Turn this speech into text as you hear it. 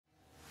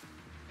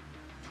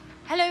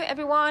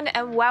everyone,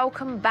 and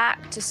welcome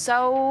back to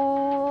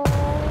Soul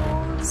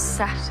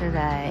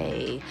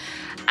Saturday.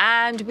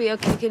 And we are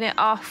kicking it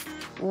off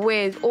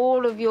with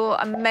all of your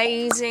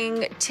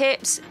amazing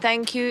tips.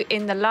 Thank you.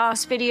 In the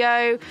last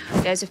video,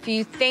 there's a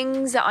few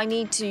things that I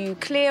need to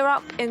clear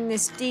up in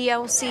this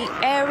DLC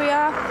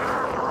area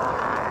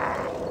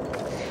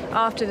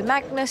after the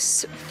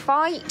Magnus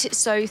fight,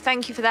 so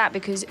thank you for that,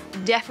 because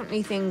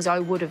definitely things I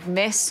would have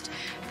missed.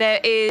 There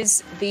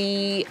is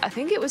the, I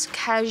think it was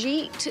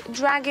Khajiit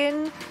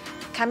dragon,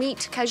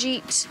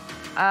 Khajiit.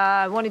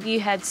 One of you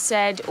had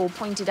said or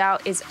pointed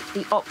out is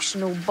the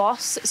optional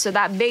boss. So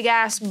that big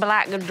ass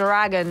black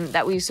dragon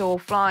that we saw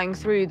flying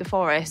through the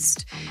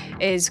forest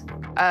is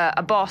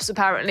a boss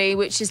apparently,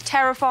 which is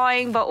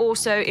terrifying but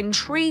also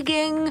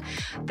intriguing.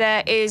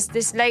 There is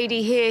this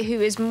lady here who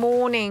is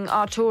mourning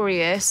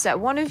Artorias, that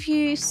one of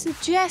you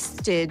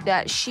suggested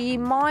that she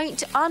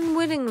might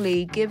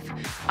unwillingly give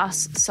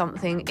us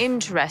something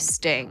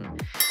interesting.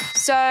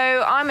 So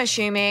I'm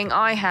assuming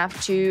I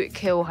have to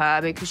kill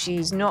her because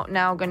she's not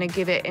now going to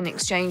give it in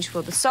exchange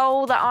for the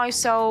soul that I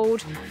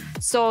sold.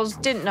 Souls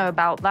didn't know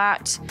about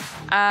that.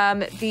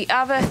 The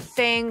other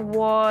thing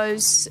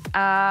was,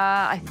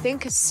 I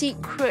think, a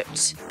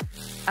secret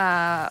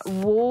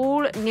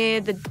wall near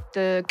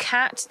the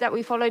cat that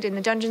we followed in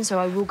the dungeon, so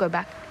I will go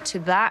back to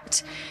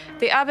that.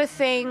 The other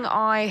thing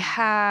I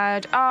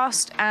had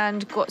asked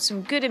and got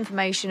some good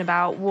information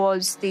about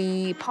was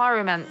the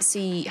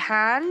pyromancy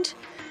hand.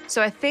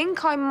 So I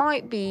think I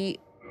might be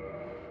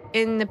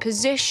in the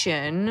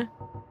position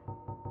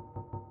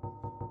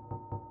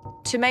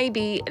to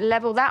maybe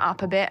level that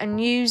up a bit and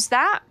use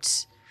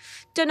that.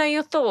 Don't know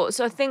your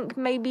thoughts. I think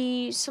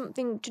maybe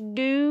something to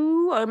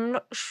do. I'm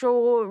not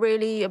sure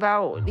really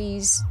about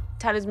these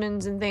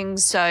talismans and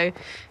things, so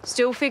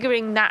still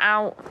figuring that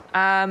out.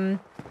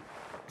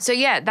 So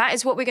yeah, that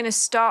is what we're going to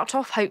start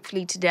off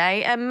hopefully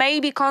today, and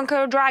maybe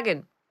conquer a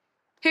dragon.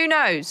 Who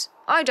knows?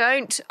 I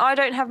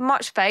don't have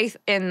much faith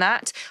in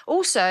that.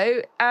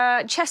 Also,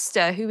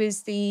 Chester, who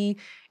is the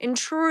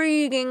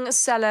intriguing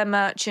seller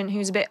merchant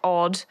who's a bit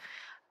odd.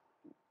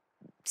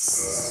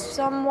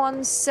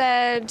 Someone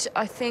said,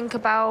 I think,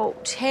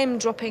 about him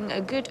dropping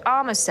a good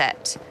armor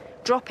set.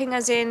 Dropping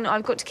as in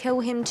I've got to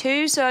kill him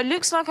too, so it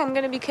looks like I'm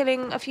going to be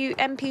killing a few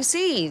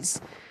NPCs.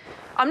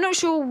 I'm not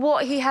sure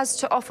what he has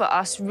to offer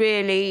us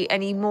really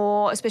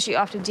anymore, especially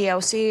after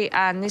DLC,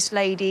 and this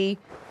lady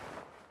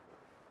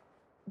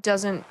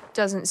doesn't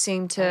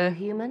seem to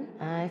human.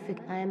 I think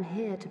I am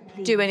here to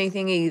please. Do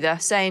anything either,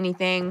 say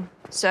anything.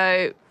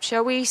 So,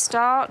 shall we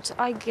start,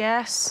 I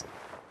guess?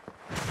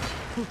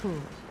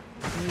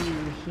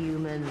 You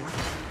humans.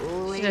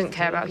 She doesn't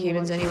care about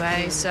humans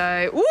anyway,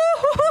 so...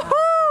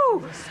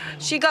 Woo-hoo-hoo-hoo!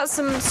 She got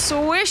some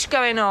swish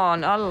going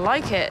on. I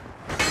like it.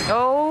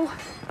 Oh,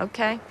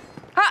 okay.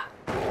 Ha!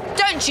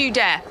 Don't you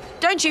dare!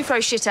 Don't you throw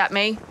shit at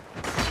me.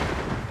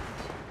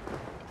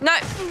 No,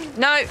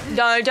 no,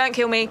 no, don't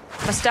kill me.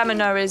 My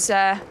stamina is...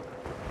 Ah!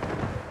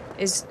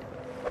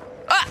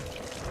 Ah!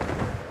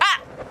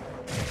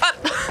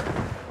 Ah!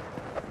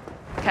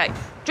 Okay,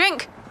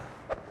 drink!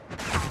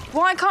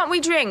 Why can't we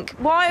drink?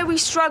 Why are we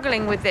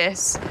struggling with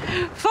this?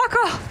 Fuck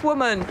off,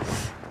 woman!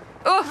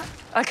 Oh,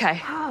 okay.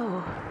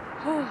 Oh,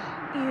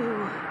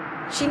 you.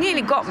 She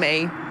nearly got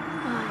me.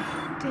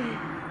 My dear.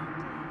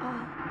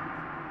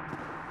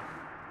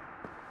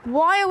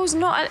 Why was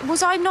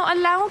I not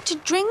allowed to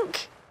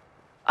drink?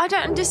 I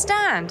don't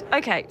understand.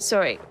 Okay,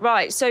 sorry.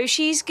 Right, so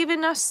she's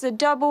given us the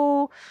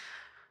double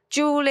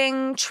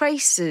dueling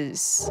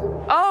traces.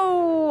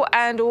 Oh,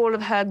 and all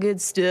of her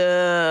good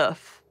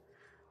stuff.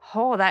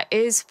 Oh, that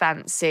is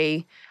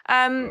fancy.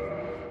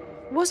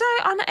 Was I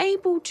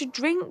unable to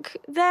drink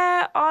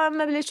there? I'm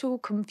a little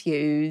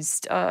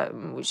confused,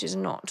 which is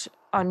not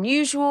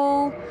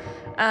unusual.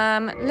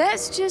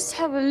 Let's just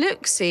have a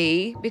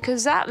look-see,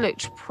 because that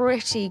looked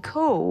pretty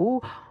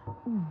cool.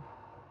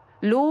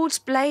 Lord's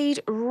Blade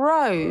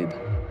robe.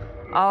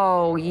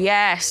 Oh,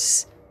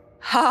 yes.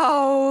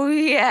 Oh,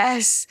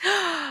 yes.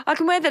 I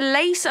can wear the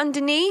lace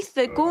underneath,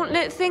 the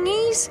gauntlet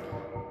thingies.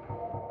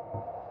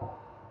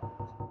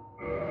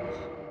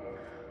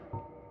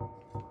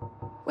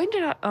 When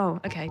did I... Oh,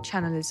 okay,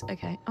 channelers.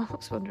 Okay. I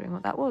was wondering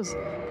what that was.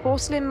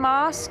 Porcelain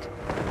mask.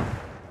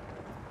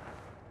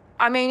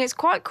 I mean, it's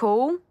quite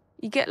cool.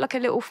 You get like a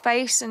little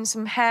face and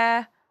some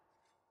hair.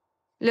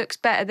 Looks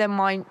better than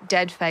my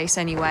dead face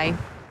anyway.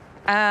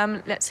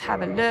 Let's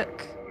have a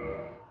look.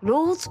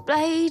 Lord's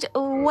Blade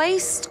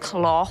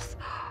waistcloth.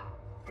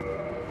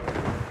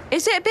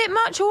 Is it a bit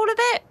much, all of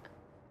it?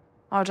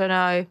 I don't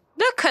know.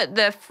 Look at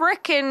the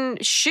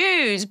frickin'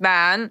 shoes,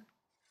 man.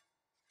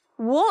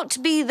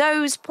 What be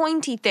those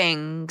pointy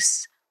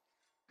things?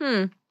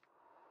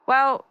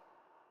 Well,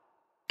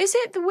 is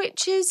it the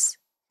witches?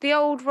 The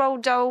old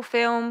Roald Dahl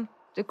film?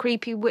 The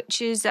creepy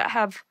witches that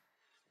have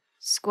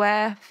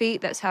square feet?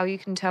 That's how you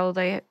can tell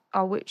they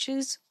are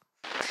witches.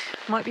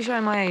 Might be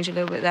showing my age a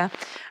little bit there.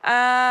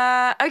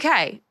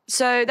 Okay,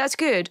 so that's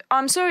good.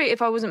 I'm sorry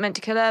if I wasn't meant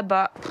to kill her,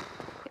 but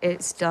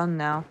it's done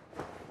now.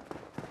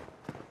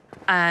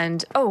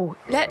 And, oh,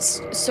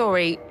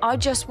 sorry, I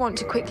just want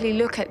to quickly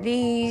look at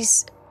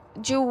these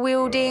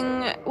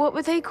dual-wielding, what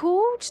were they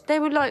called? They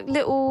were like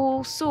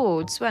little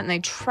swords, weren't they?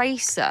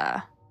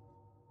 Tracer.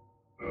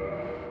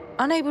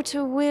 Unable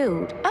to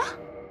wield.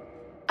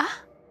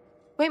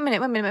 Wait a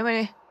minute.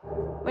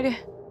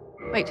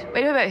 Wait.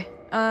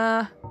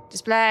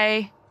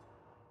 Display.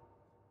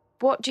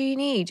 What do you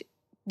need?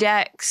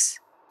 Dex.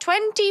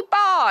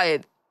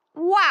 25!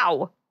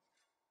 Wow!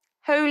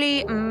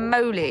 Holy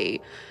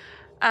moly.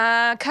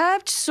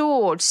 Curved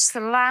sword.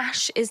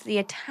 Slash is the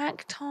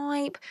attack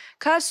type.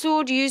 Curved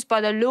sword used by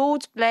the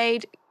Lord's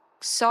Blade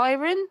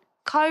Chiron?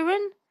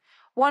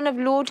 One of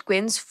Lord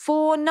Gwyn's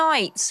 4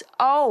 knights.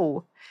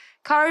 Oh.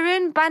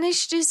 Chiron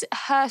banishes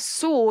her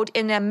sword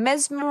in a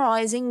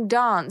mesmerizing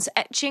dance,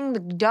 etching the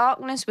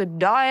darkness with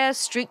dire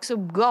streaks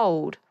of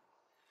gold.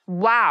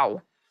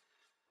 Wow.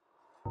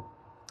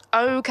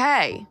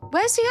 Okay.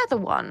 Where's the other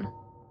one?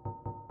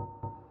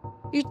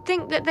 You'd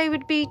think that they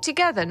would be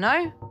together,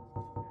 no?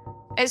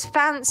 It's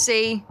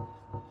fancy.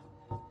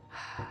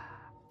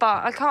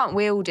 But I can't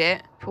wield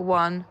it, for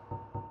one,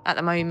 at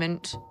the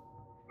moment.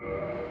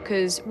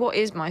 Because what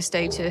is my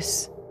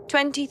status?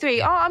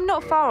 23. Oh, I'm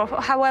not far off.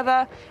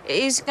 However, it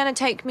is going to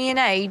take me an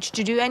age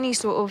to do any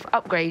sort of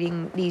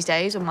upgrading these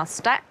days on my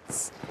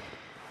stats.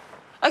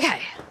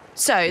 Okay,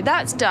 so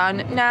that's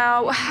done.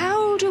 Now,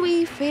 how do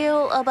we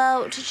feel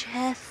about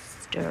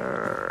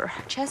Chester?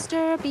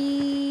 Chester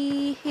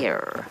be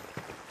here.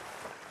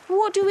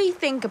 What do we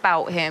think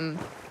about him?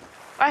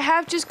 I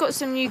have just got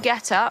some new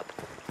get-up.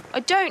 I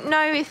don't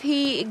know if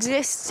he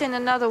exists in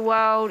another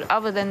world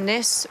other than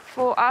this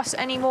for us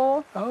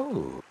anymore.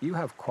 Oh, you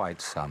have quite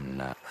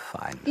some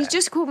fine. He's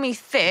just called me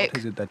thick, What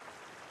is it that...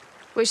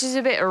 which is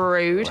a bit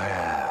rude.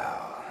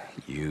 Well,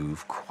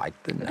 you've quite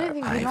the nerve. I don't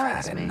think he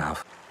likes had me.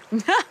 enough.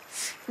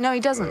 No, he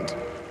doesn't.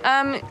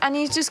 And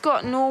he's just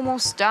got normal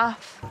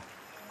stuff.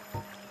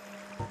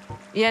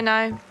 Yeah,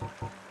 no.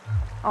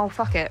 Oh,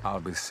 fuck it. I'll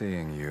be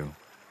seeing you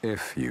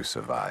if you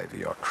survive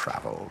your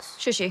travels.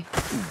 Shushy.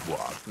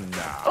 What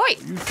now? Oi!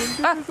 You think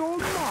this is all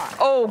mine?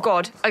 Oh,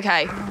 God.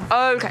 Okay.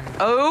 Okay.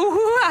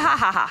 Oh, ha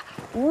ha ha.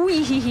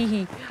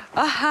 Wee.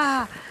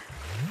 Aha.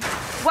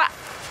 What?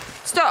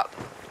 Stop.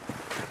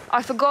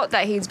 I forgot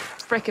that he's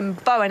frickin'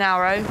 bow and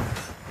arrow.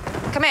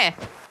 Come here.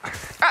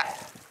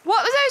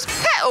 What were those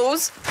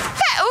petals?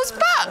 Petals,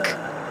 Buck!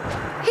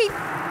 He... You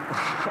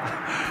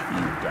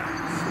damn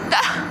fool.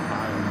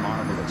 My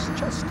marvelous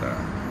Chester.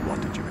 What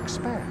did you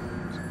expect?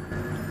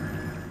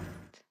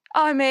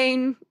 I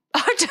mean,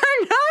 I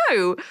don't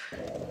know.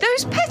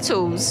 Those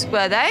petals,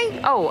 were they?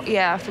 Oh,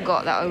 yeah, I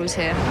forgot that I was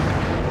here.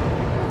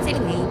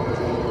 Silly.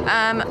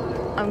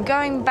 I'm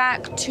going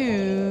back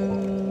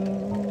to...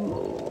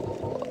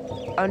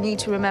 I need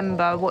to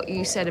remember what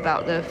you said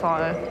about the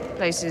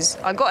fireplaces.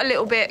 I got a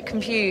little bit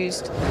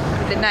confused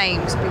with the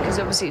names because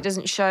obviously it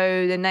doesn't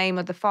show the name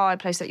of the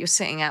fireplace that you're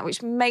sitting at,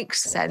 which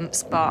makes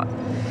sense, but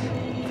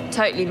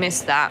totally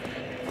missed that.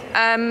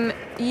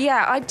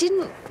 Yeah, I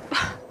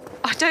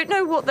don't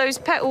know what those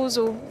petals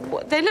or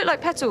what they look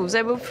like. Petals.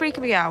 They were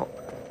freaking me out.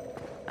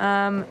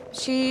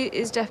 She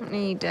is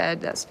definitely dead.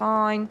 That's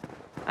fine.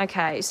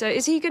 Okay, so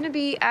is he going to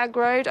be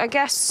aggroed? I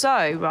guess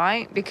so,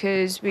 right?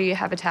 Because we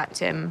have attacked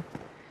him.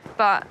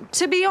 But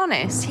to be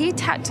honest, he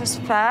attacked us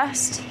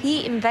first.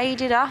 He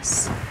invaded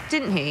us,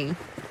 didn't he?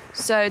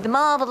 So the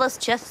marvelous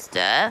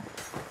Chester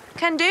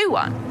can do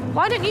one.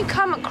 Why don't you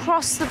come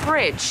across the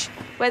bridge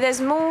where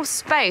there's more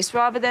space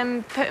rather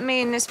than putting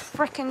me in this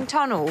frickin'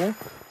 tunnel?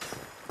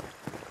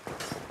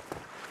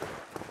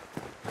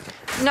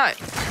 No,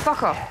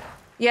 fuck off.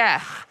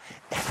 Yeah.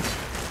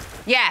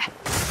 Yeah.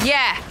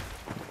 Yeah.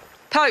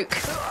 Poke.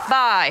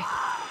 Bye.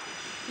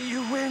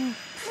 You win.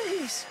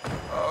 Please.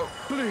 Oh,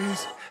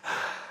 please.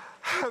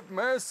 Have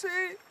mercy.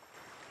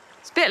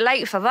 It's a bit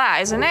late for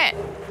that, isn't it?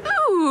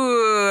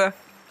 Ooh.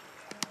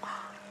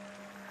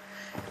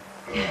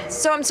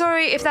 So I'm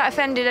sorry if that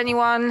offended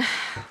anyone.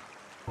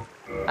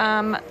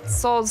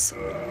 Soz.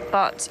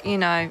 But, you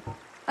know,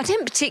 I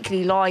didn't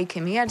particularly like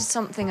him. He had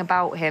something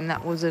about him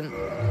that I wasn't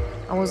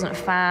a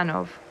fan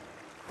of.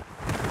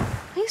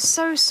 He's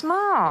so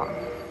smart.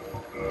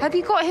 Have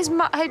you got his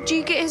do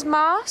you get his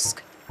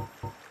mask?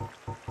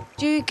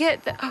 Do you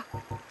get the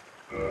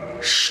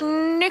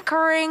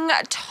snickering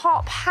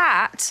top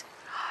hat?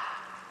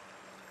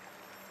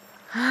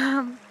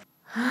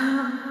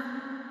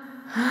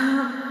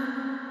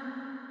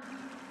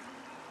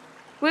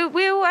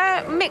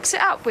 We'll mix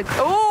it up with...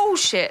 Oh,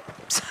 shit.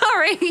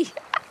 Sorry.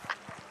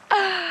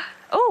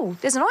 Oh,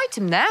 there's an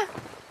item there.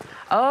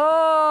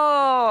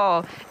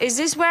 Oh, is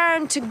this where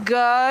I'm to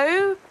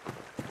go?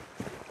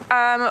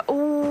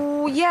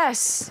 Oh,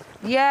 yes.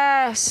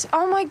 Yes.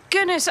 Oh, my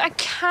goodness. I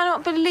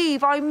cannot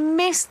believe I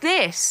missed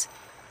this.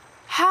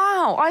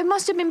 How? I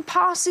must have been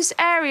past this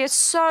area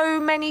so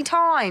many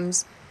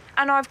times,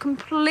 and I've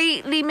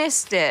completely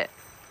missed it.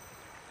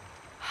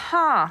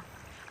 Huh.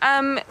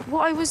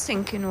 What I was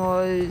thinking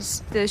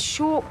was the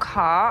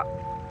shortcut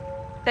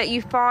that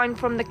you find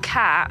from the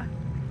cat.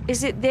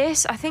 Is it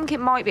this? I think it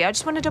might be. I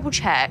just want to double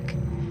check.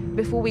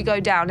 before we go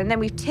down. And then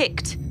we've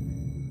ticked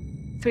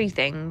 3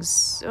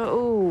 things.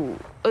 Oh,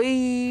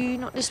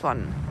 not this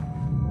one.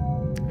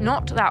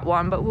 Not that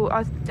one, but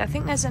I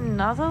think there's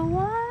another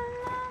one.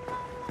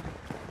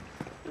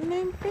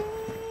 Maybe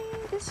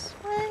this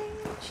way,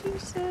 she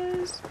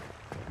says.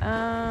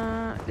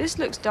 This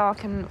looks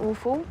dark and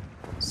awful,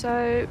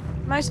 so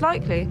most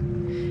likely.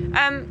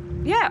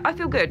 Yeah, I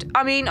feel good.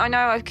 I mean, I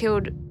know I've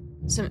killed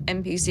some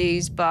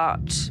NPCs,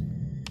 but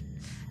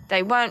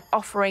they weren't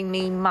offering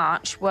me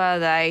much, were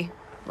they?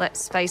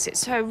 Let's face it.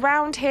 So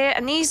round here,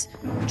 and these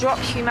drop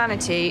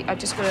humanity, I've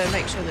just got to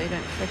make sure they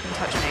don't freaking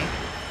touch me.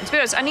 And to be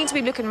honest, I need to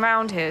be looking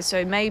around here,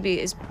 so maybe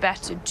it's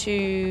better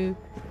to...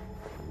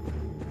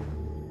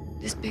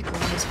 This big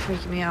one is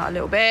freaking me out a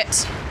little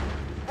bit.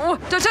 Oh,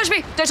 don't touch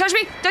me! Don't touch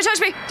me! Don't touch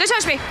me! Don't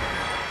touch me!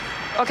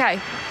 Okay.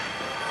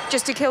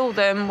 Just to kill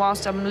them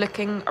whilst I'm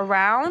looking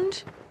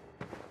around.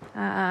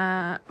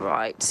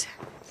 Right.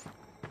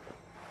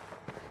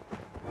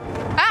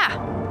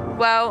 Ah!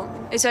 Well,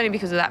 it's only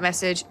because of that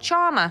message.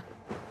 Charmer.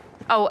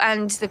 Oh,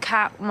 and the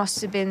cat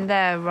must have been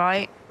there,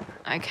 right?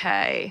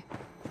 Okay.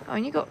 Oh,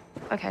 and you got...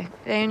 Okay.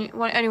 Only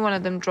one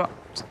of them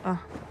dropped. Oh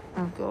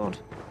God.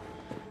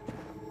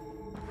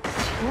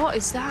 What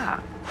is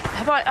that?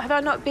 Have I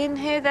not been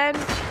here then?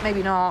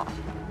 Maybe not.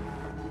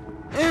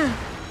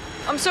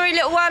 I'm sorry,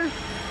 little one.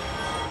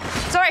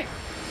 Sorry.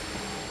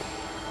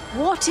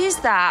 What is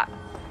that?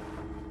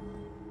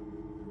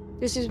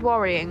 This is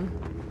worrying.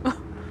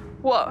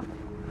 What?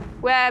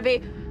 Where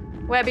be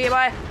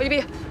I? Will you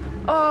be?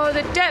 Oh,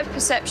 the depth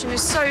perception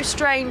is so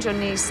strange on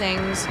these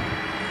things.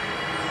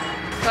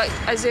 Like,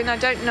 as in, I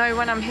don't know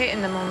when I'm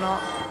hitting them or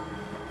not.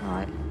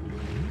 Right.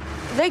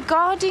 Are they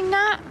guarding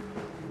that?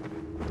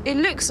 It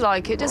looks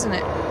like it, doesn't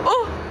it?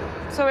 Oh!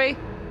 Sorry.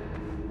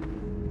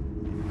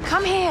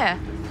 Come here.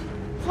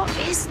 What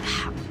is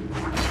that?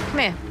 Come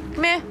here.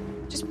 Come here.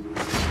 Just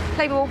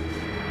play ball.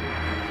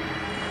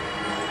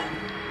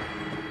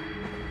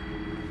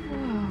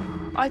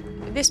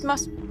 This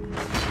must...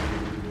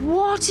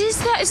 What is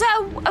that? Is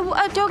that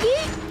a doggy?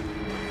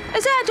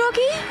 Is that a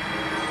doggy?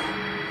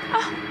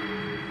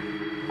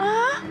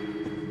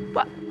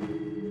 What?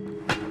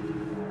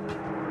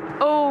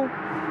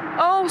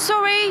 Oh,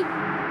 sorry.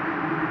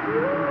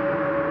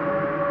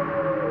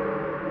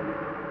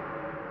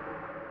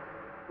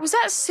 Was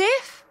that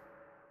Sif?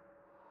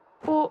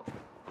 Or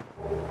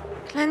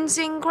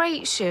cleansing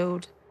great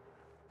shield?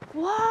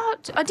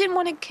 What? I didn't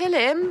want to kill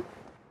him,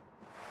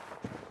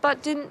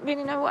 but didn't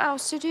really know what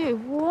else to do.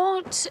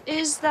 What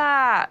is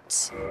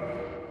that?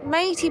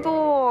 Matey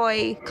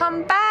boy,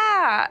 come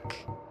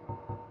back.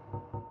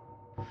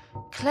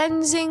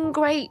 Cleansing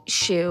great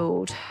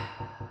shield.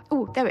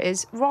 Oh, there it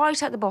is,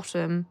 right at the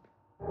bottom.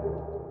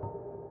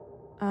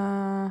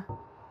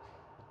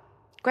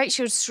 Great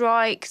shield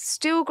strike,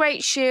 still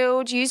great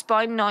shield used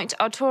by Knight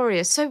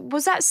Artorias. So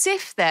was that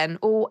Sif then,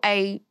 or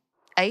a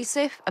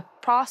Sif, a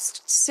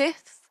past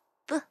Sith?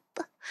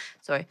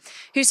 Sorry,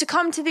 who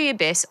succumbed to the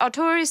abyss.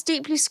 Artorias,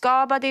 deeply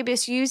scarred by the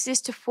abyss, used this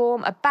to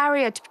form a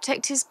barrier to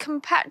protect his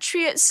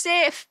compatriot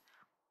Sif.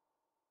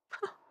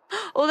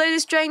 Although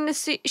this drained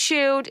the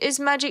shield, his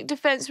magic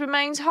defense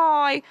remains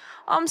high.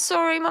 I'm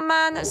sorry, my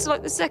man. That's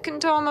like the second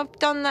time I've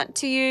done that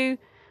to you.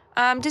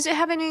 Does it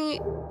have any...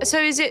 So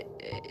is it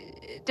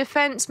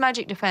defense,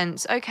 magic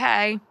defense?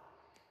 Okay.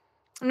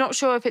 I'm not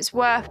sure if it's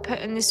worth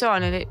putting this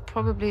on, and it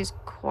probably is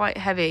quite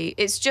heavy.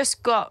 It's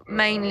just got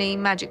mainly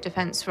magic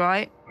defense,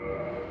 right?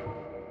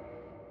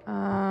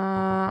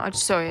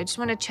 Sorry, I just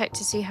want to check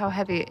to see how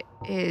heavy it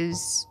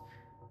is.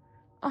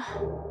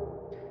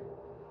 Oh,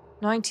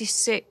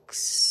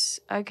 96.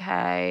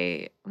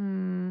 Okay.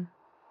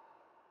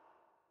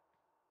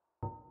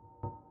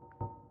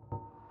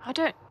 I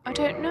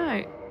don't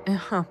know.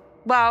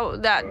 Well,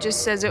 that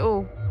just says it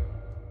all.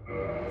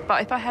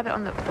 But if I have it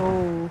on the...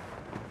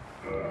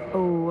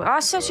 Oh,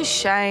 that's such a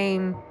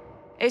shame.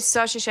 It's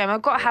such a shame.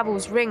 I've got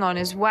Havel's ring on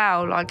as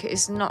well. Like,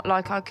 it's not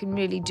like I can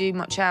really do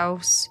much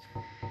else.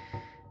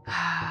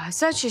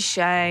 Such a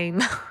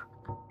shame.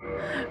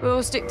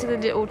 We'll stick to the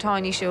little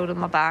tiny shield on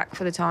my back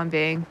for the time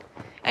being.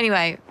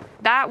 Anyway,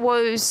 that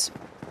was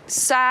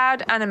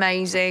sad and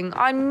amazing.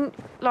 I'm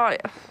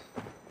like...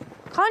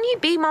 Can't you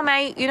be my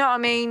mate? You know what I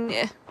mean?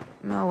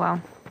 Oh,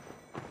 well.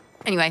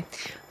 Anyway,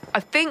 I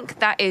think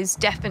that is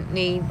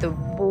definitely the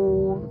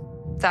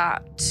wall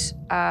that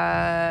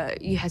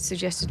you had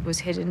suggested was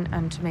hidden,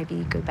 and to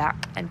maybe go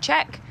back and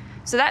check.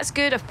 So that's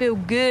good. I feel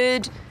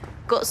good.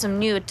 Got some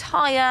new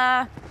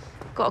attire.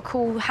 Got a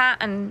cool hat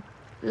and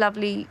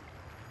lovely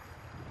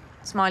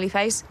smiley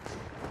face.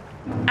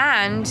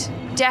 And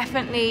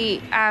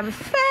definitely am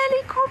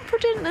fairly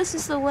confident this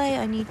is the way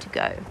I need to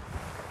go.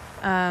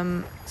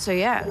 So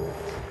yeah,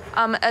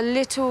 I'm a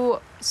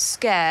little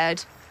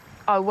scared,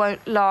 I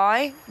won't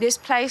lie. This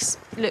place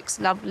looks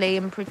lovely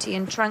and pretty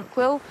and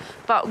tranquil,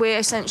 but we're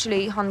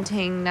essentially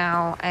hunting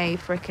now a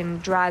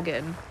frickin'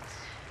 dragon,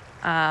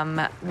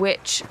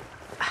 which,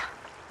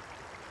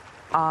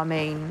 I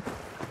mean,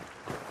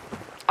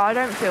 I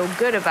don't feel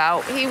good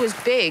about. He was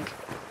big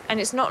And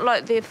it's not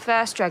like the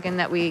first dragon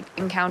that we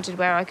encountered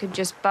where I could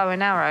just bow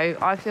and arrow.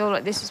 I feel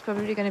like this is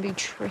probably going to be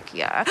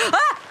trickier.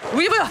 Ah!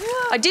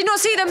 I did not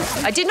see them.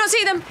 I did not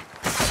see them.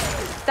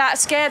 That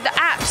scared the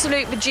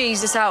absolute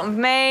bejesus out of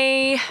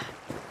me.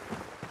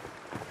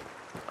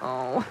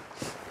 Oh,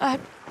 I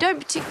don't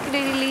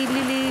particularly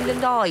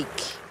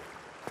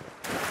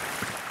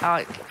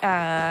like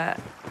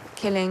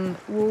killing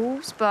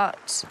wolves,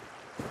 but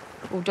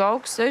or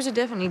dogs. Those are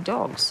definitely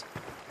dogs.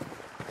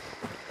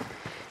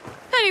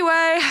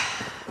 Anyway,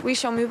 we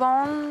shall move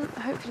on.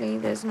 Hopefully,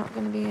 there's not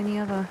going to be any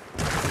other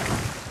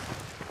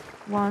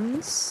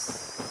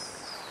ones.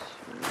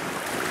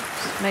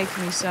 It's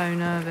making me so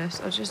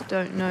nervous. I just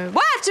don't know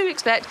what to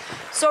expect.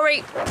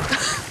 Sorry.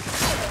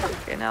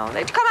 You know,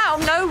 they come out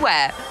of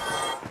nowhere.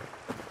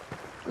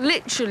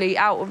 Literally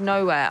out of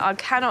nowhere. I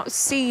cannot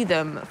see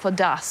them for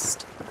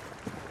dust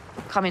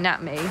coming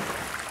at me.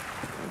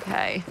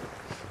 Okay.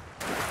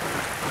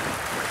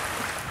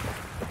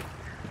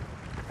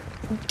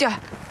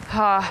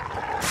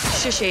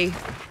 Shushy.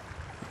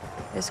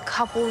 There's a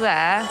couple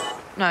there.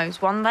 No, there's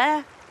one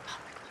there. Oh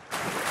my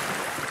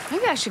God.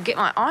 Maybe I should get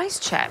my eyes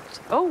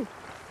checked. Oh.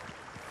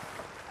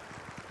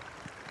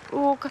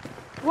 Oh God.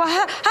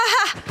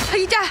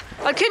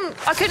 I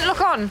couldn't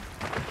lock on.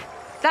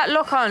 That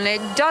lock on,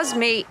 it does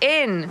me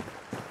in.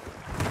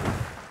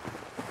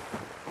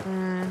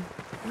 No.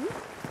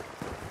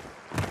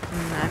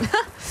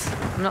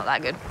 I'm not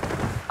that good.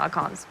 I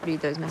can't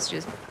read those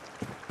messages.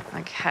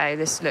 Okay,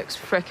 this looks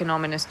frickin'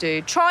 ominous,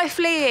 dude. Try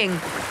fleeing.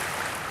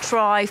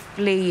 Try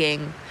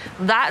fleeing.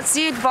 That's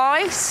the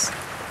advice.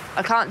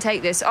 I can't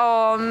take this.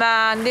 Oh,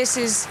 man, this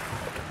is...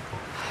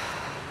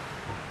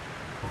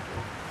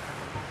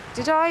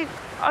 I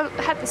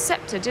had the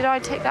scepter. Did I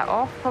take that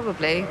off?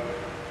 Probably.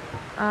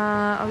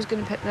 I was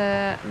going to put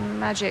the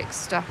magic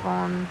stuff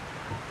on.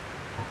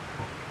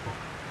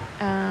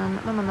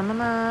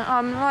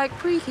 I'm like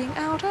freaking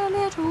out a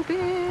little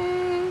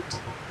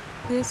bit.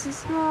 This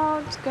is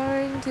not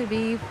going to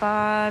be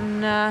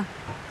fun. Oh,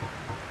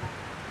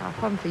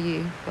 fun for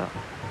you, but...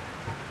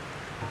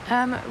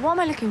 what am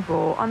I looking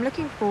for? I'm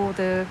looking for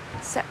the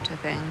scepter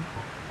thing.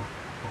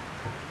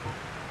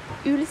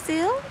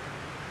 Ulyssil?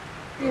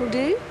 You'll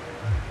do?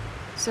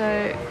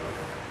 So...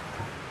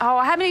 Oh,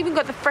 I haven't even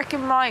got the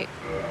frickin' right...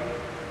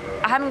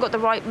 I haven't got the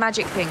right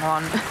magic thing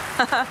on.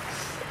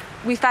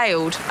 We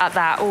failed at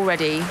that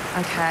already.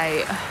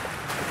 Okay.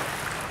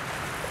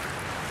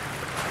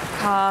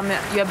 Calm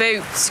your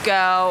boots,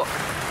 girl.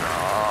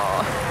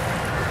 Oh.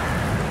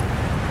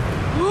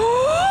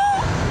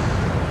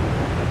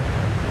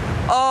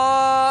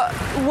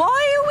 Why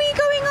are we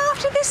going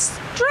after this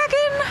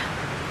dragon?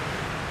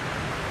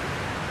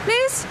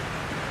 Please?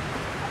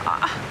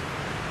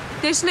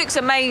 This looks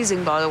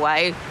amazing, by the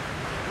way.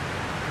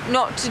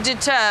 Not to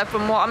deter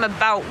from what I'm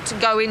about to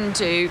go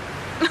into.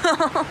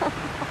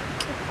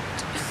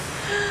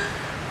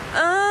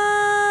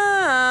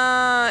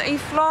 He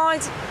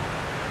flies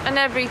and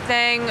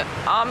everything.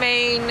 I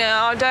mean,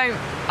 I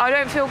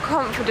don't feel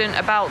confident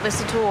about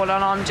this at all, and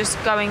I'm just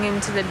going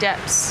into the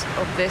depths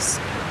of this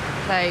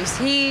place.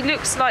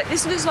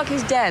 This looks like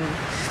his den.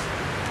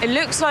 It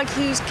looks like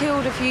he's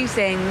killed a few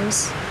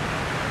things.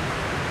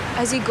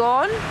 Has he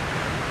gone?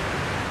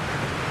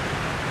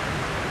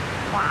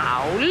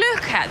 Wow,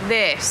 look at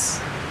this.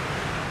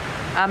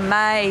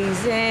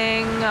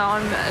 Amazing.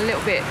 I'm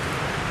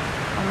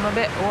a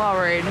bit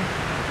worried.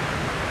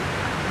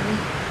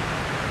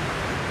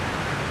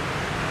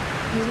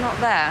 He's not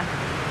there.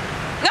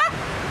 Ah!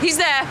 He's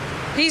there.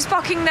 He's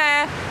fucking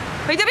there.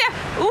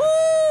 Ooh!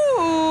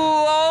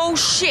 Oh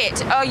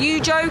shit! Are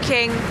you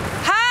joking?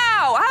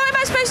 How? How am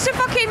I supposed to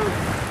fucking?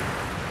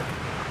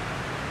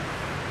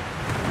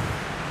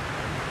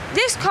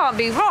 This can't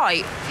be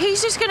right.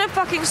 He's just gonna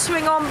fucking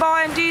swing on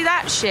by and do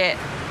that shit.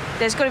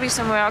 There's got to be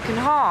somewhere I can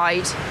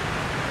hide,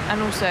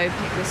 and also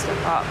pick this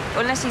stuff up.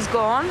 Unless he's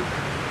gone.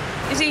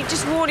 Is he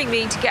just warning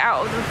me to get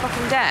out of the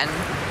fucking den?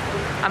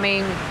 I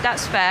mean,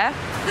 that's fair.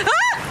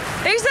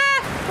 Ah! He's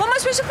there! What am I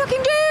supposed to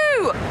fucking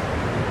do?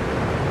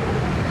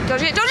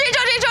 Dodge it, dodge it,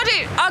 dodge it, dodge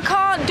it! I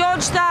can't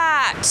dodge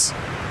that!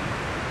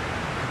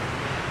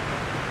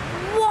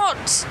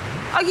 What?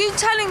 Are you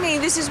telling me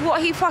this is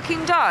what he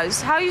fucking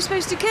does? How are you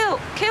supposed to kill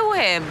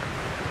him?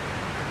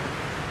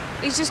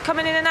 He's just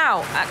coming in and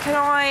out.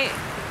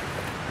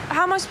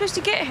 How am I supposed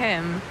to get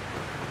him?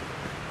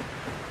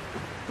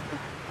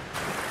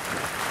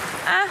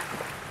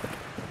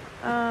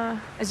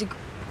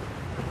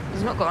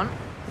 He's not gone.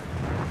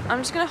 I'm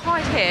just gonna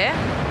hide here.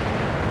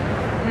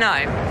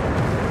 No.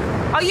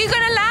 Are you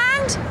gonna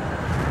land?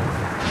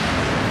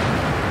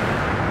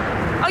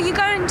 Are you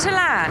going to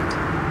land?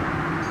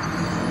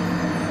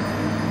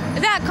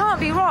 That can't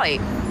be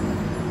right.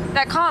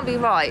 That can't be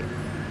right.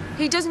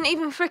 He doesn't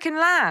even frickin'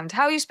 land.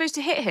 How are you supposed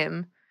to hit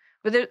him?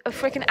 With a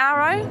frickin'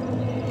 arrow?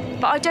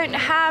 But I don't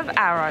have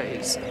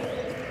arrows.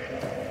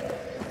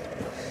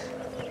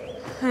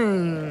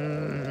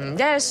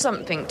 There's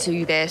something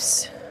to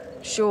this.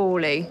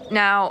 Surely.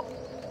 Now,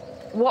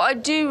 what I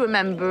do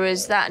remember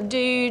is that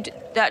dude,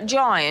 that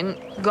giant,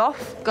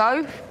 Goth,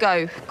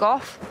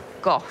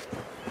 Goth.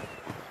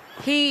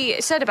 He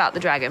said about the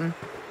dragon,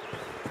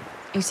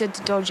 he said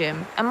to dodge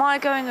him. Am I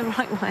going the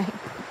right way?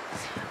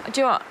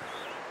 Do you know what?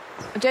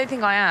 I don't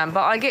think I am,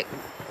 but I get...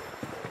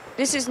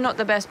 This is not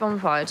the best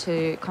bonfire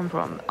to come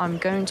from. I'm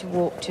going to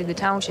walk to the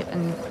township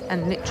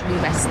and literally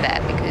rest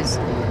there because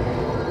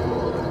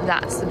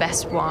that's the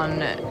best one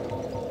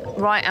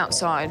right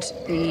outside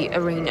the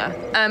arena.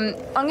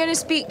 I'm going to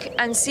speak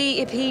and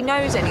see if he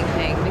knows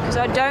anything because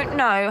I don't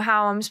know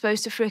how I'm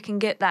supposed to frickin'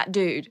 get that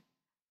dude.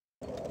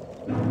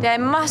 There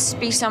must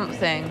be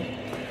something.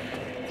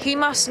 He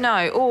must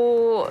know,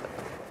 or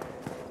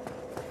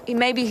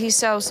maybe he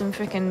sells some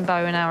frickin'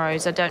 bow and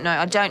arrows. I don't know.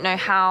 I don't know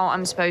how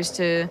I'm supposed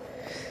to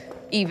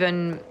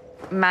even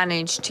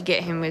manage to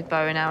get him with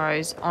bow and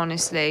arrows,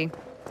 honestly.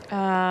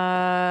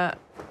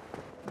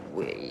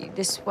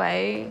 This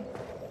way.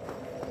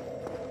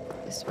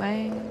 This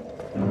way.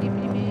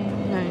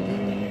 No.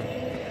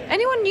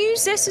 Anyone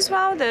use this as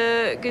well?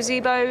 The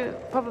gazebo?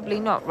 Probably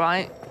not,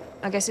 right?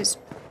 I guess is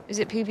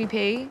it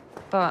PvP?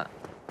 But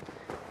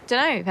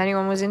don't know if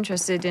anyone was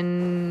interested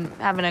in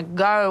having a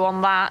go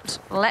on that.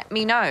 Let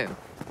me know.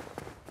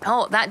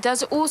 Oh, that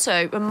does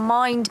also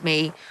remind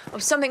me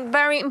of something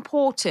very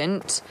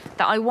important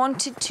that I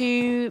wanted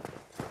to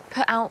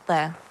put out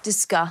there,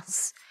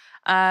 discuss.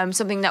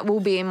 Something that will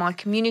be in my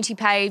community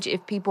page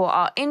if people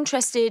are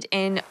interested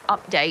in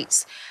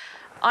updates.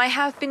 I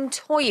have been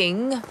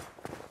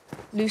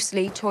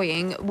loosely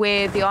toying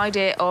with the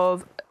idea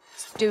of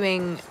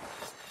doing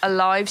a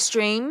live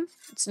stream.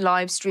 It's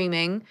live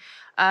streaming.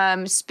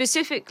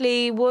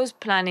 Specifically was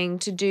planning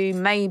to do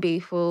maybe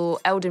for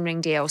Elden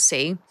Ring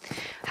DLC.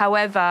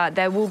 However,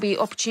 there will be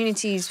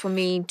opportunities for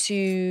me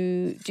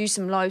to do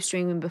some live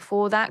streaming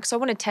before that because I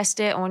want to test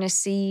it. I want to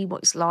see what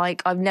it's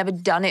like. I've never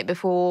done it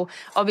before.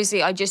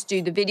 Obviously, I just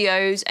do the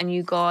videos and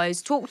you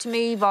guys talk to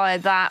me via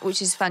that,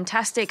 which is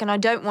fantastic. And I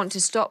don't want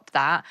to stop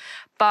that.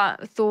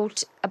 But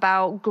thought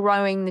about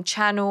growing the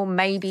channel.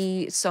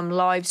 Maybe some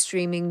live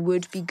streaming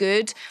would be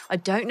good. I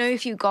don't know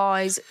if you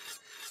guys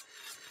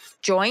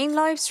join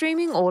live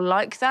streaming or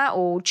like that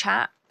or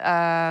chat,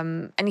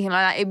 anything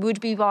like that. It would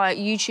be via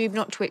YouTube,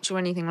 not Twitch or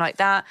anything like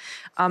that.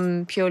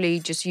 I'm purely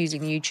just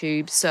using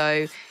YouTube,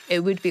 so it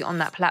would be on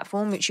that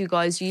platform which you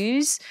guys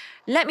use.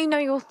 Let me know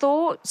your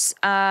thoughts.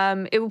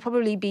 It will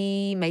probably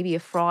be maybe a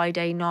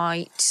Friday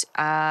night,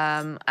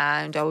 and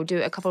I will do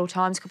it a couple of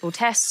times, a couple of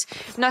tests.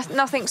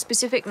 Nothing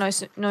specific, no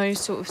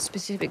sort of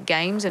specific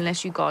games,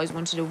 unless you guys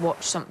wanted to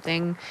watch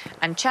something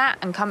and chat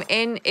and come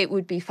in. It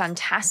would be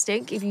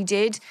fantastic if you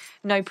did.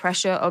 No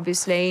pressure,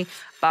 obviously.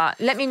 But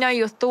let me know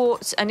your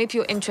thoughts, and if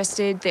you're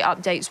interested, the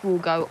updates will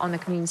go on the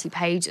community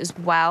page as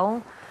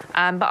well.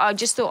 But I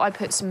just thought I'd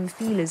put some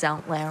feelers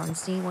out there and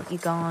see what you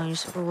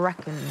guys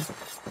reckon.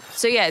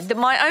 So yeah,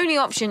 my only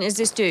option is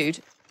this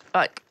dude.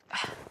 Like,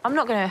 I'm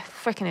not going to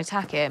frickin'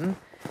 attack him,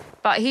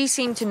 but he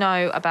seemed to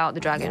know about the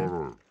dragon.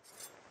 Laura,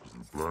 is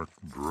the black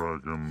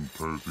dragon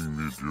posing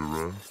the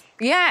duress?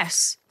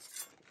 Yes.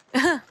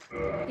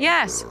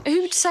 Yes.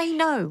 Who'd say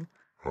no?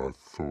 I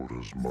thought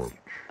as much.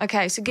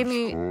 Okay, so give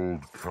me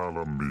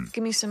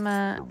some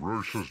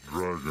ferocious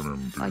dragon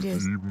indeed.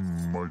 ideas.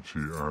 Even mighty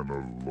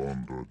Anna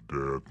Londa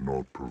dared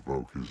not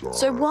provoke his ire.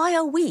 So why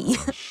are we?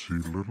 I see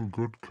little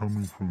good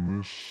coming from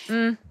this,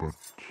 but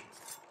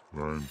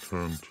thy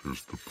intent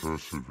is to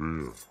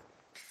persevere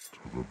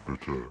to the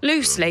bitter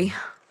Loosely. end.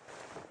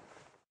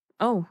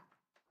 Oh.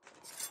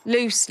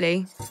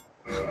 Loosely.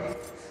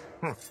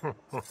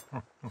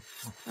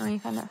 Oh, you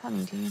found that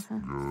funny, do you?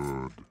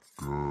 Huh?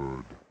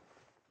 Good.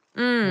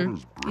 What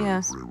is bravery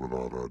yes.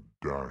 without a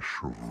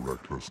dash of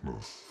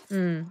recklessness?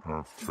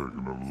 I've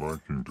taken a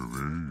liking to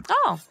thee,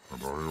 Oh,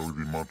 and I owe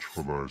thee much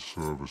for thy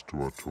service to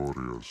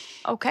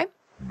Artorias. okay.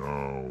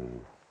 Now,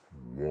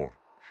 watch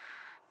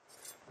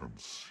and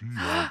see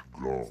how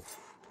Goth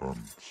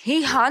hunts.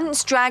 He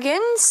hunts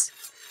dragons?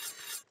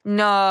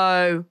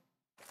 No.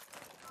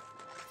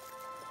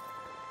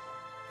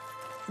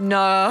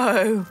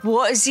 No.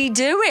 What is he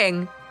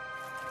doing?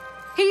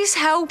 He's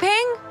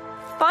helping?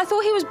 But I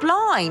thought he was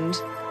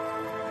blind.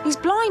 He's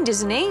blind,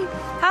 isn't he?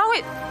 How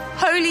it...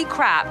 Holy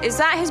crap. Is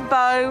that his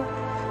bow?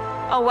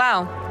 Oh,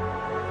 wow.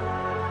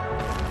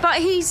 But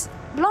he's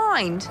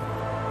blind.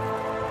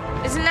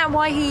 Isn't that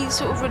why he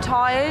sort of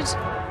retired?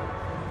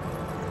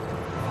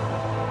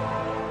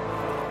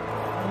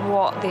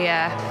 What the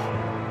F?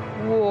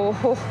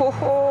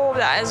 Whoa,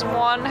 that is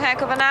one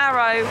heck of an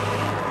arrow.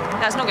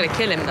 That's not going to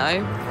kill him,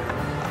 though.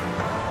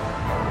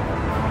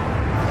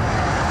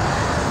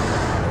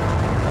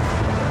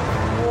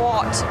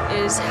 What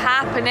is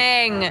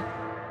happening?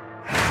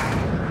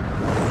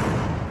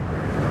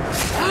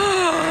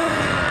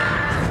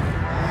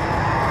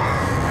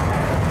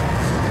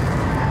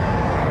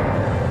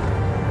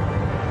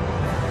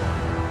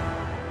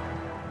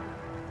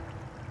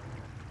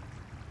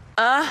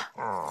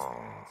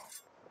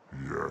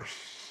 Yes.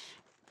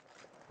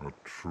 A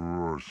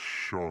truer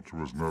shot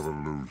was never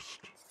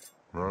loosed.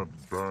 That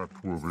bat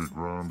will be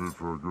grounded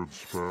for a good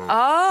spell.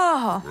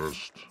 Oh. The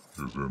rest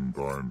is in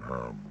thine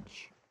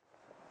hands.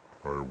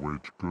 I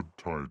await good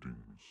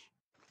tidings.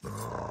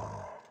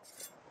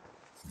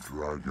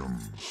 Dragon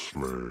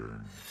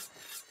slaying.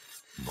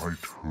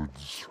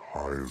 Knighthood's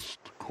highest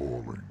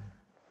calling.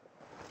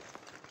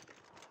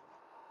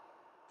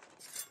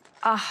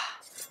 Ah.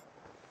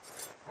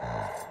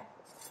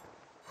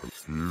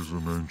 He is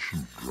an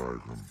ancient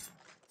dragon.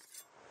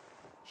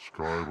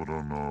 Sky would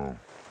I know.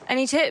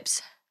 Any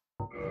tips?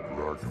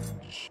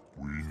 Dragons,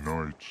 we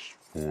knights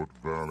fought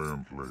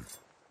valiantly.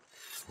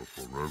 But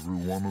for every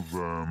one of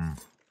them,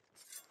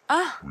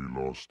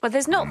 we lost. But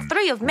there's not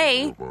 3 of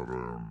me. Of our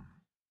own.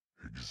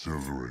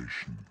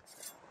 Exhilaration,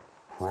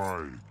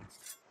 pride,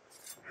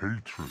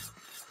 hatred,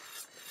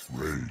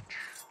 rage.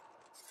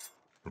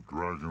 The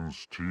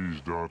dragons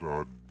teased out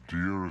our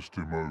dearest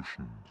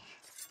emotions.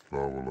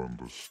 Thou will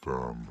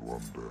understand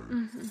one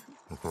day.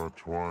 With our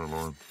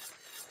twilight,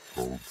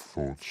 old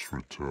thoughts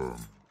return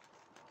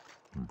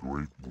in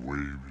great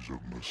waves of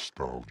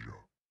nostalgia.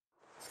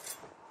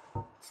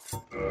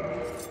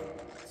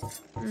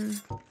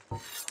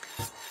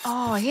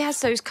 Oh, he has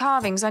those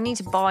carvings. I need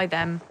to buy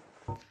them.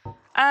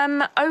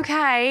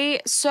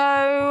 Okay,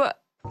 so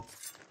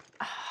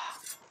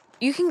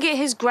you can get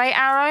his great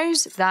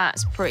arrows.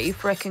 That's pretty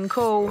freaking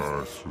cool.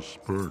 I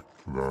suspect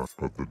that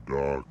but the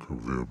dark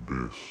of the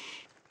abyss,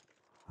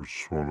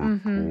 which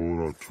swallowed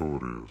poor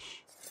Artorias,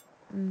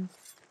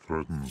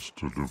 threatens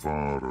to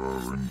devour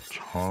our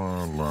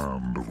entire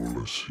land of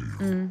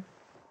Ullasil.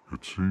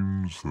 It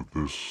seems that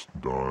this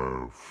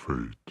dire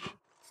fate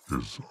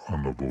is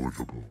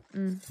unavoidable,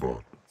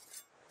 but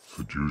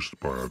seduced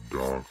by a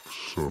dark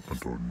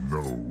serpent or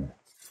no,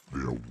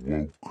 they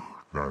awoke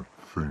that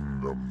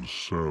thing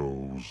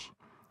themselves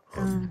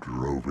and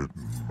drove it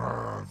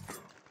mad.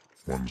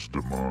 One's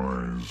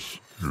demise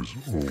is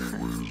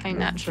always Ain't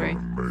that one's true?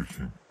 own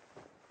making.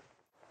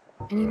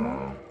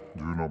 Anymore?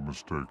 Do not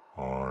mistake,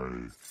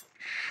 I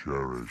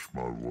cherish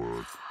my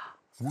work.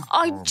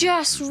 I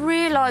just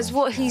realised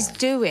what he's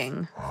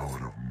doing. I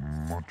would have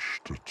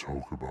much to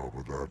talk about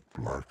with that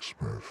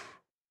blacksmith.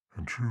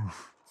 In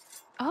truth,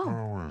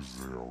 how is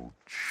the old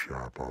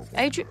chap, I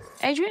wonder?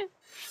 Adrian?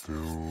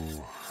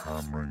 Still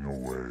hammering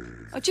away.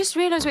 I just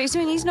realised what he's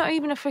doing. He's not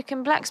even a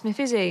freaking blacksmith,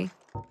 is he?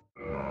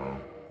 Now,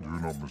 do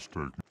not mistake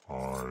me.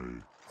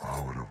 I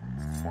would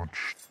have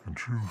much, in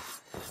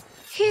truth.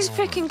 He's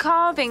freaking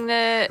carving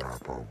the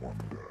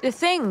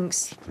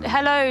things, the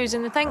hellos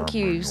and the thank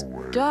yous.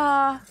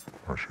 Duh.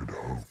 I should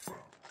hope.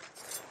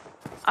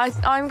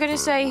 I'm gonna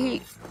say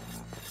he.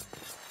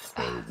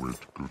 I await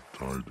good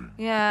tidings.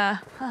 Yeah.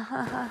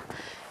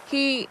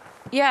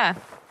 Yeah.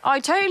 I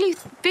totally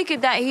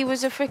figured that he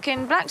was a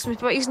freaking blacksmith,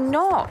 but he's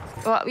not.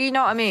 Well, you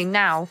know what I mean?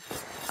 Now,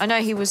 I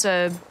know he was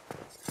I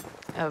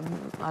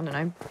don't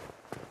know,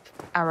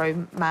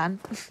 arrow man.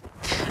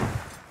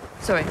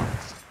 Sorry.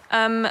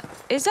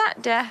 Is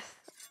that death?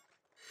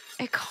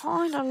 It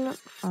kind of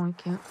looks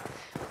like it.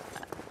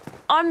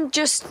 I'm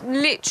just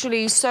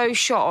literally so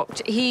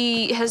shocked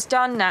he has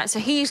done that. So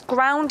he's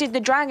grounded the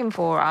dragon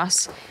for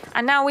us,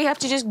 and now we have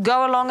to just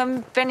go along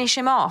and finish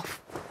him off.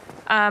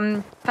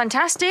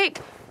 Fantastic,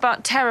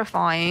 but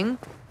terrifying.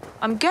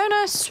 I'm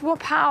gonna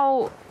swap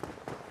out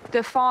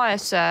the fire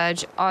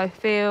surge. I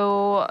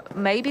feel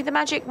maybe the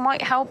magic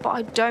might help, but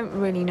I don't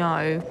really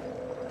know.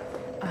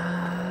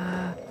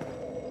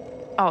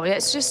 Oh,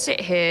 let's just sit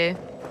here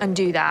and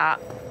do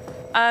that.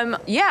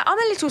 Yeah, I'm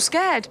a little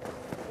scared.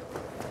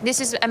 This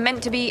is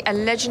meant to be a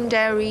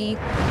legendary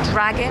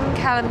dragon,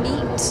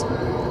 Calamite.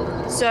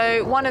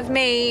 So one of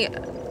me,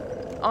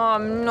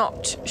 I'm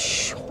not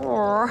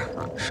sure.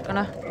 That's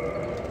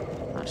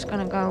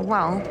gonna go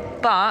well.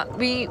 But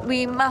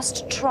we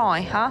must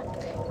try, huh?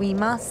 We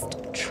must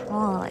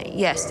try.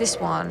 Yes, this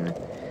one.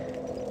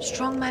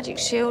 Strong magic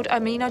shield. I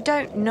mean, I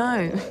don't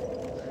know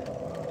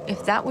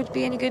if that would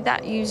be any good.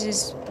 That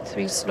uses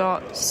 3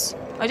 slots.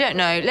 I don't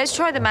know. Let's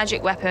try the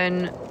magic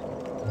weapon.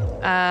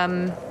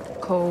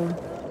 Cool.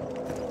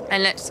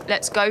 And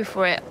let's go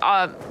for it.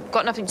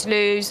 Got nothing to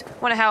lose.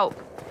 Want to help,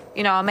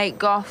 our mate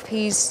Goth.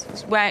 He's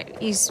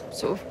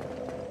sort of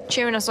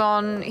cheering us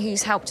on.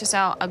 He's helped us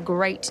out a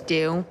great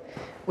deal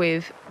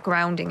with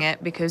grounding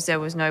it because there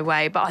was no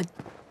way. But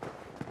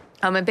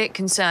I'm a bit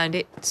concerned.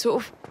 It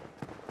sort of,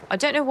 I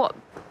don't know what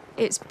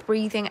it's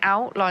breathing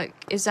out. Like,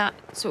 is that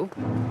sort of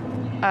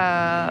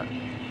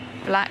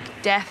Black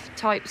Death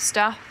type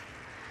stuff?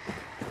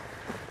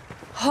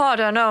 Oh, I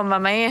don't know,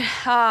 mummy.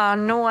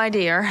 No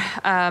idea.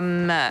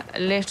 A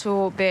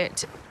little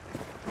bit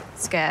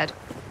scared.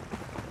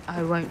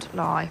 I won't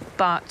lie.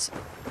 But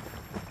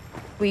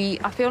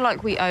I feel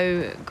like we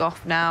owe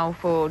Goth now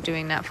for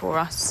doing that for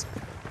us.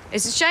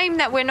 It's a shame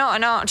that we're not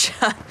an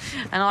archer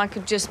and I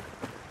could just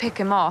pick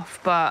him off,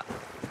 but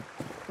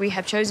we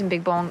have chosen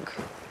Big Bonk.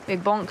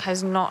 Big Bonk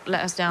has not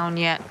let us down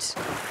yet.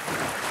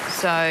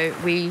 So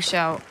we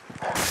shall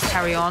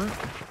carry on.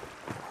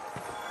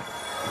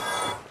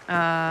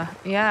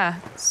 Yeah,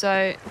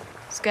 so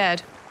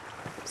scared,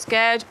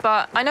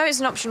 but I know it's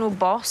an optional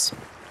boss.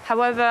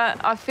 However,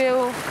 I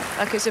feel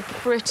like it's a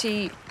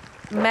pretty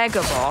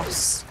mega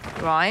boss,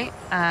 right?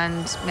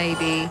 And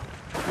maybe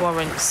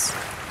warrants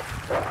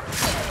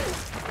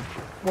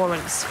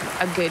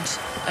a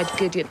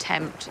good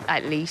attempt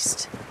at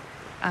least.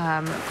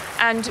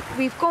 And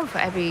we've gone for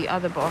every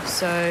other boss,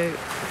 so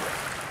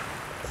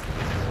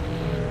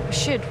I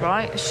should,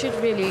 right? I should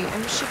really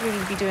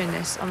be doing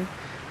this. I'm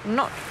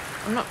not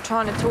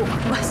trying to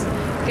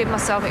give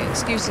myself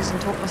excuses and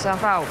talk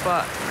myself out,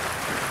 but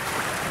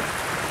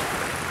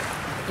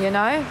you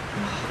know,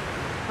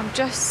 I'm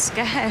just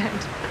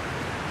scared.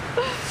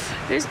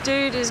 This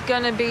dude is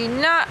gonna be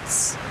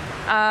nuts.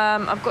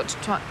 I've got to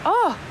try.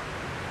 Oh,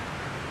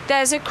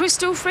 there's a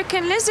crystal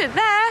freaking lizard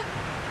there.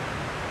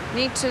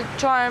 Need to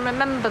try and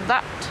remember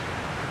that.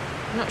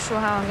 I'm not sure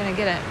how I'm gonna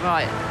get it.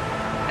 Right.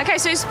 Okay,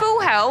 so it's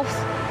full health.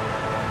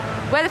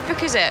 Where the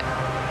frick is it?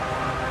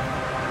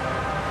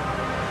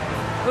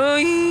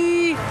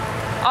 Oy.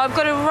 I've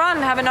got to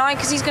run, haven't I?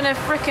 Because he's gonna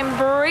frickin'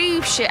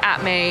 breathe shit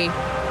at me.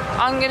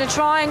 I'm gonna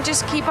try and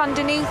just keep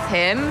underneath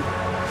him.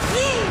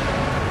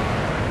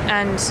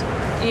 And,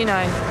 you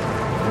know,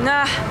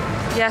 nah.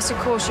 Yes, of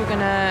course you're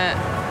gonna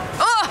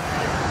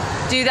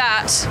do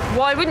that.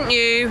 Why wouldn't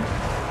you?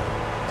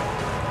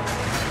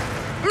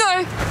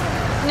 No.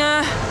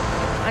 Nah.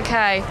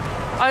 Okay.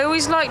 I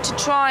always like to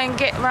try and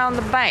get around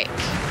the back.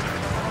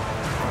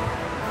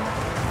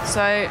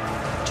 So,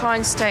 try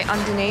and stay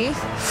underneath.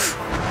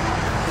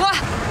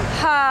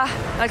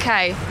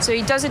 Okay, so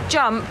he does a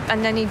jump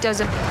and then he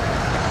does a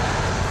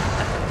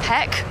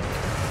peck.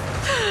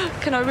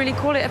 Can I really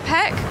call it a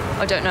peck?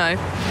 I don't know.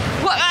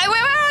 What?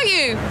 Where are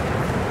you?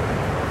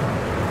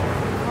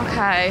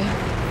 Okay.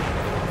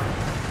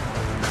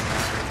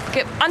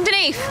 Get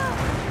underneath.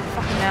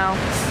 Fucking hell.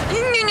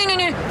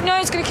 No,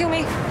 it's gonna kill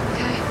me.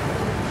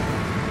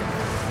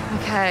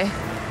 Okay.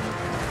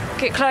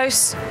 Get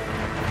close.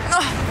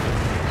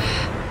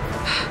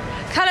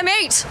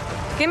 Calamite!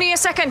 Give me a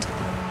second.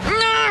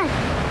 No!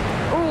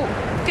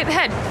 Oh, get the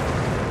head.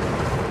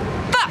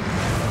 Fuck!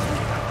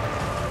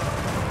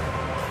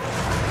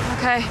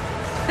 Okay.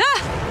 Ah!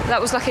 That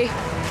was lucky. No.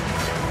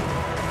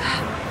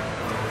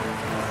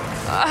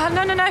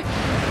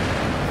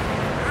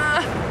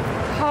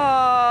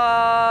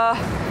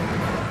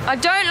 I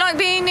don't like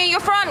being near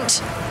your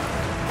front.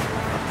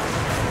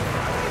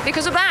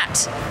 Because of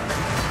that.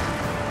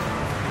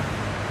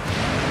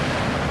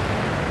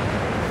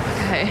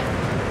 Okay.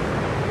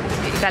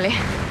 Get your belly.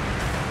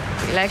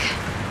 Get your leg.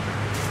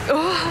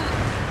 Oh.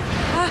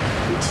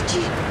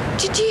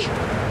 Did you?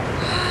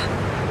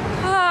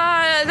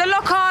 The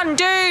lock on,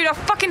 dude. I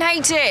fucking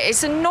hate it.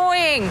 It's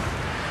annoying.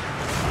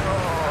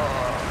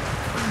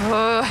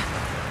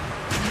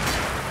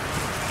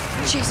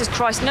 Jesus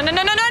Christ. No.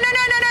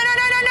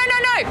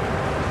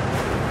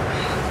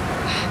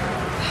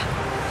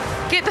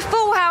 Get the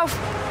full health.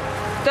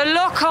 The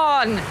lock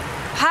on.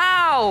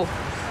 How?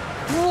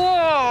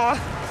 Whoa.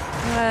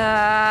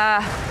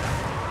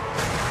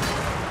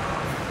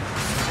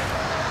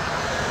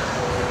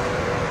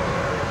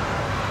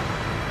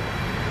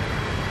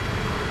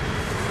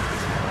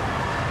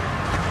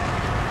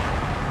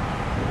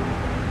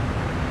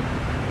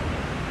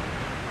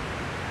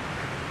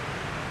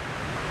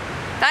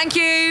 Thank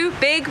you,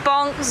 Big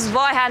Bonks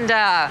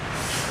Zweihander.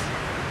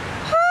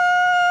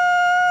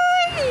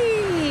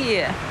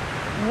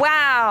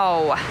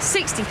 Wow,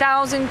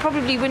 60,000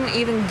 probably wouldn't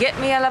even get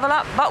me a level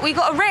up, but we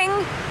got a ring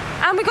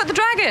and we got the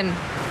dragon.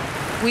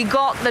 We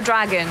got the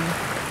dragon.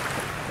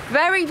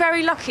 Very,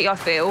 very lucky, I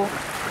feel,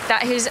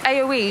 that his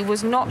AoE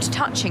was not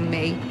touching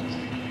me.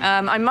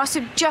 I must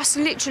have just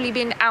literally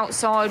been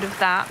outside of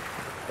that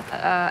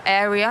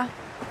area.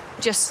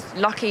 Just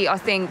lucky, I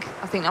think.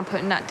 I think I'm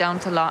putting that down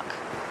to luck.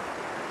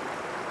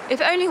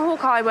 If only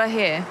Hawkeye were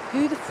here.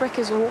 Who the frick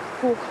is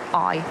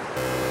Hawkeye?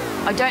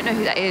 I don't know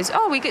who that is.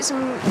 Oh, we get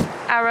some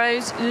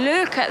arrows.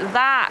 Look at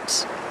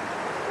that.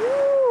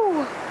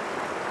 Ooh.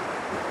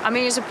 I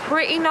mean, it's a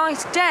pretty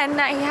nice den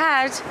that he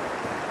had.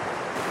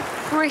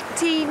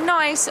 Pretty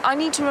nice. I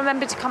need to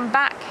remember to come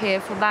back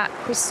here for that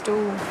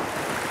crystal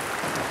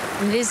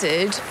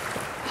lizard.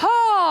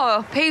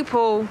 Oh,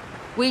 people.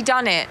 We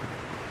done it.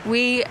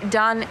 We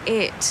done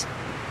it.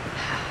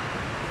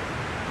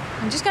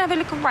 I'm just going to have a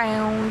look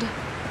around.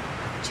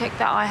 Check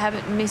that I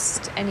haven't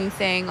missed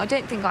anything. I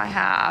don't think I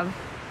have.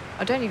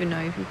 I don't even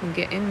know if you can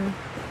get in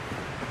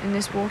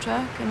this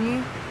water. Can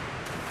you?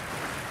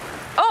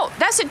 Oh,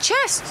 that's a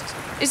chest.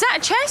 Is that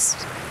a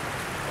chest?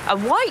 A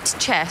white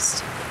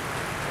chest?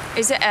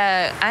 Is it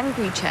a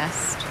angry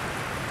chest?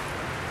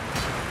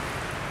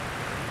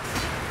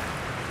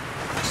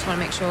 Just want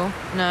to make sure.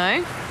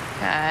 No.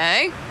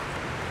 Okay.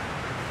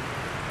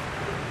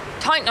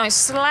 Titanite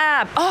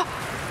slab. Oh,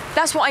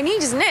 that's what I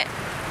need, isn't it?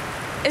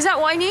 Is that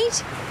what I need?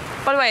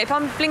 By the way, if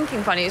I'm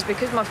blinking funny, it's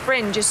because my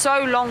fringe is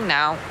so long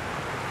now,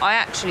 I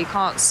actually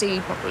can't see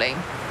properly.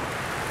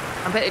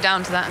 I'll put it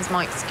down to that as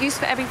my excuse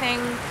for everything.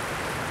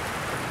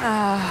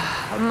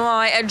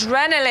 My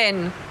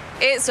adrenaline.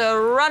 It's a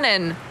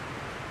running.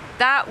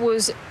 That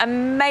was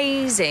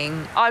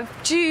amazing. I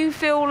do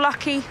feel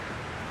lucky,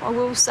 I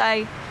will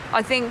say.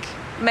 I think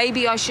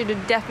maybe I should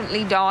have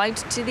definitely died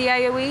to the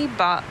AoE,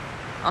 but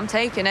I'm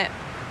taking it.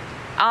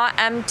 I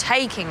am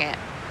taking it.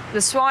 The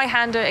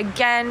Zweihander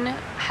again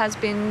has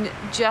been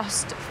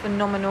just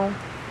phenomenal.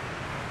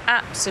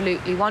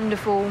 Absolutely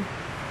wonderful.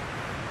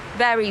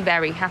 Very,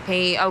 very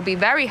happy. I'll be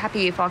very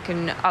happy if I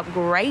can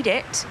upgrade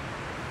it.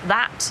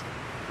 That,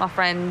 my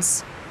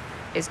friends,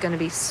 is going to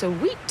be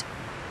sweet.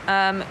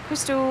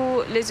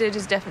 Crystal Lizard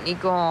is definitely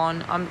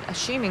gone. I'm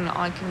assuming that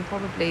I can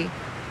probably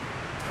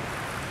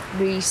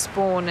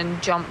respawn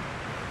and jump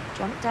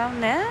down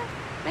there,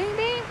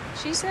 maybe,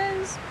 she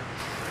says.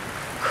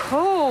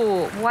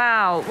 Cool.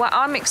 Wow. Well,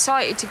 I'm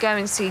excited to go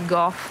and see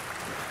Goth.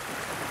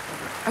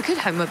 I could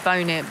homeward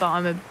bone it, but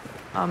I'm a...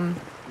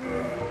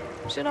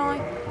 Should I?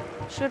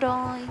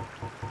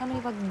 How many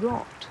have I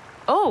got?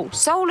 Oh,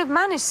 Soul of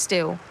Manus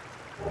still.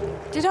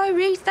 Did I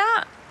read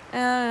that?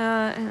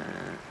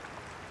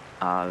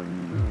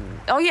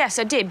 Oh, yes,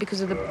 I did,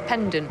 because of the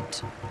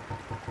pendant.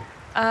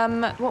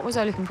 What was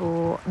I looking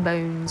for?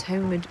 Bones.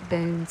 Homeward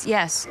bones.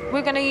 Yes,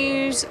 we're going to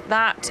use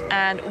that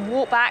and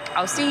walk back.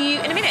 I'll see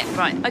you in a minute.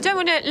 Right, I don't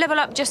want to level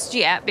up just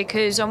yet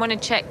because I want to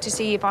check to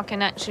see if I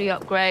can actually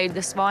upgrade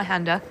the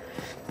Zweihander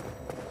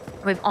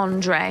with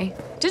Andre.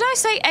 Did I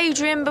say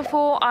Adrian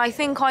before? I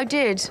think I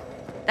did.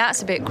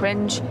 That's a bit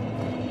cringe.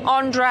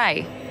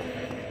 Andre.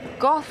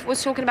 Goth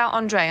was talking about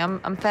Andre,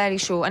 I'm fairly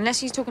sure. Unless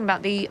he's talking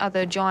about the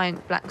other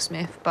giant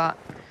blacksmith, but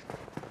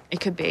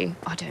it could be.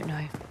 I don't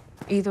know.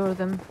 Either of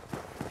them.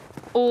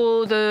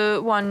 Or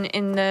the one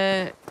in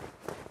the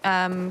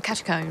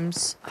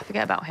catacombs. I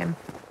forget about him.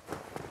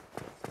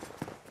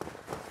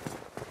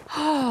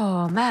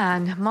 Oh,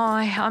 man.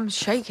 I'm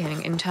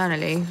shaking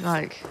internally.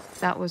 Like,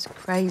 that was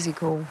crazy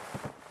cool.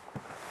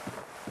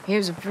 He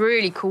was a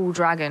really cool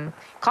dragon.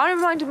 Kind of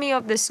reminded me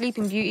of the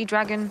Sleeping Beauty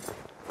dragon,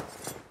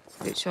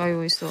 which I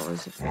always thought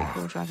was a pretty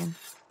cool dragon.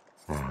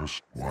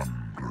 First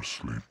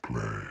wondrously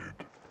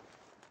played.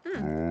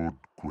 Lord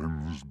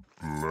Gwyn's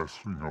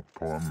blessing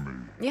upon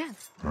me. Yeah.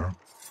 That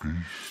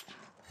beast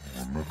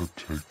will never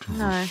take to the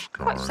No,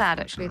 sky. quite sad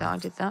actually that I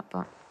did that,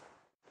 but...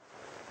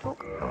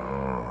 Talk.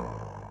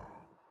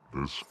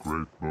 This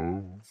great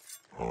bow,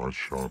 I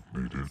shan't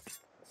need it,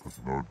 but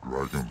no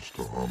dragons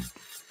to hunt.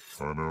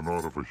 I know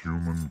not if a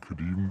human could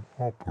even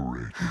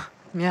operate it.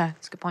 Yeah,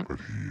 that's a good point. But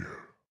here,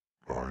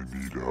 thy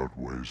need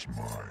outweighs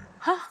mine.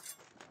 Huh?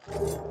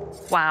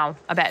 Wow,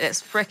 I bet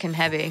it's frickin'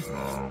 heavy.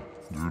 Now,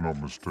 do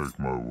not mistake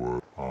my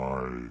word.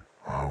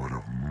 I would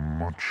have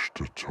much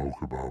to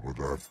talk about with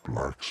that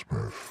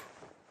blacksmith.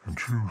 In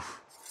truth,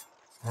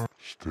 I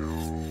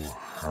still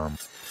am.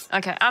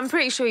 Okay, I'm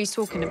pretty sure he's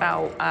talking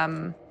about,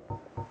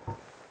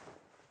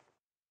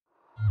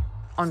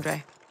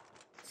 Andre.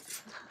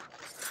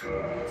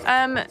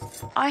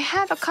 I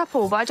have a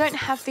couple, but I don't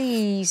have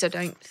these, I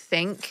don't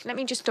think. Let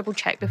me just double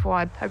check before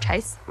I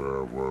purchase.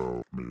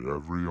 Farewell, may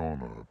every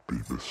honor be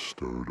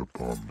bestowed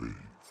upon thee.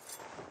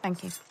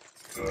 Thank you.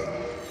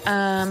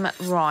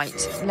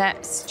 Right,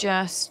 let's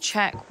just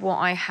check what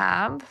I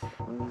have.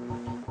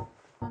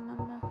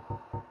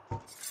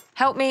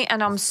 Help me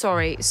and I'm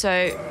sorry.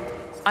 So,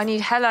 I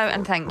need hello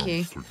and thank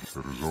you.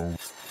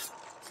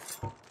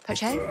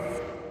 Purchase?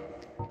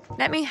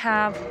 Let me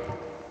have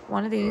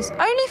one of these.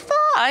 Only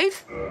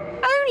 5?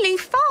 Only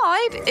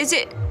 5? Is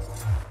it...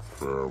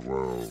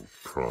 Farewell,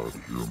 proud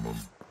human.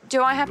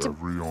 Do I have to...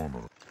 Every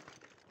honor.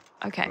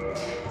 Okay.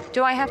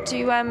 Do I have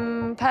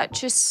to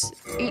purchase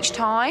each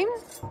time?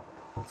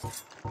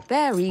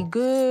 Very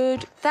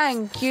good.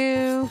 Thank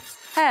you.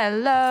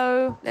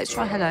 Hello. Let's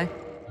try hello.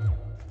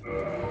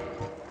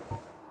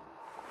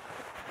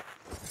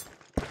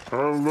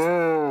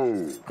 Hello.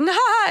 No,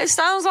 it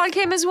sounds like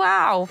him as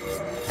well.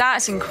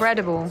 That's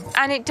incredible.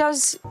 And it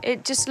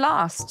just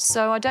lasts,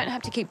 so I don't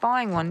have to keep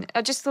buying one.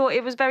 I just thought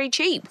it was very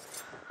cheap.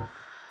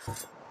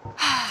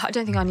 I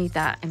don't think I need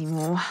that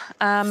anymore.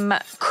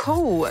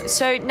 Cool.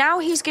 So now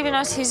he's given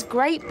us his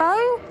great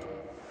bow.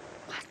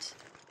 What?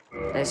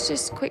 Let's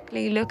just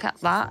quickly look at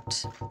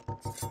that.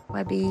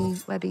 Where be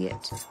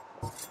it?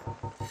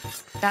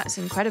 That's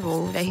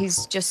incredible that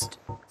he's just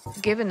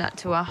given that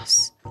to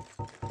us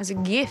as a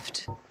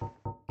gift.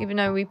 Even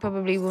though we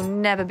probably will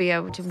never be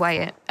able to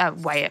weigh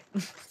it.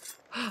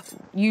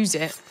 Use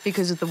it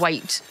because of the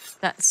weight.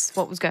 That's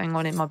what was going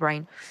on in my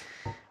brain.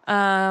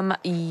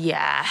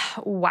 Yeah.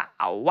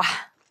 Wow.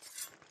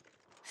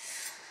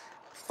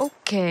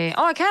 Okay.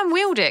 Oh, I can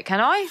wield it,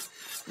 can I?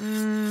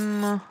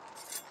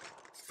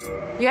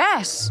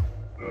 Yes.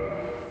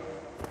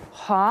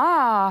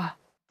 Ah.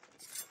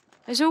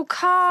 It's all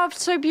carved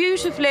so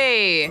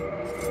beautifully.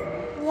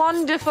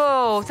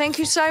 Wonderful. Thank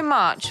you so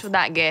much for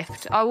that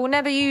gift. I will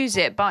never use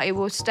it, but it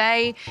will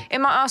stay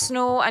in my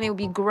arsenal and it will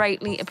be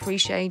greatly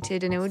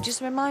appreciated and it will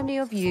just remind me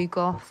of you,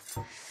 Goth.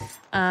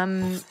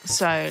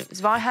 So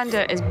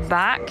Zweihander is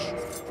back.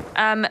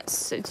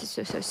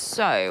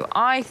 So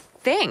I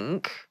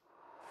think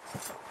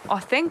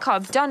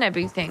I've done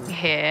everything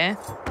here.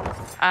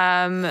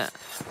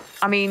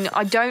 I mean,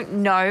 I don't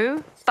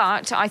know,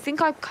 but I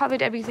think I've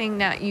covered everything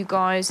that you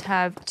guys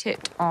have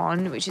tipped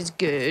on, which is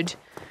good.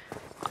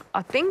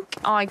 I think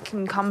I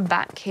can come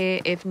back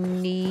here if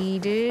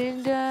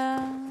needed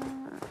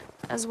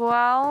as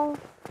well.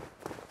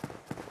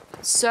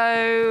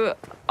 So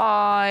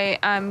I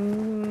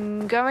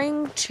am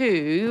going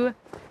to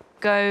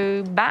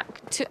go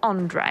back to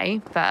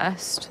Andre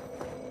first.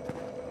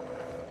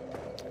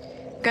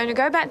 going to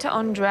go back to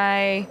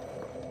Andre.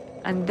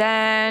 And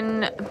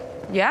then,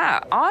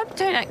 yeah, I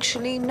don't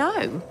actually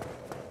know.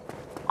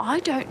 I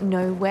don't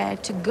know where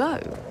to go.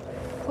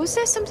 Was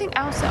there something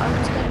else that I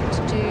was going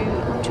to do?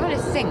 I'm trying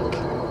to think.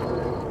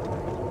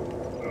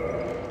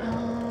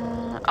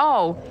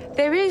 Oh,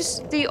 there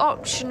is the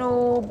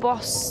optional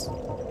boss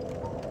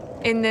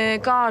in the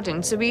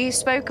garden. So we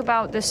spoke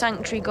about the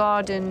Sanctuary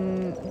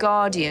Garden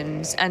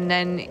Guardians, and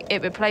then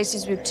it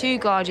replaces with 2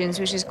 Guardians,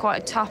 which is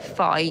quite a tough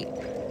fight.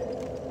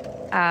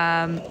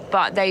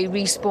 But they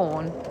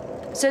respawn.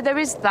 So there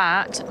is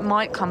that.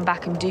 Might come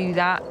back and do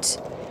that.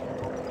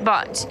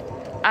 But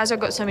as I've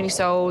got so many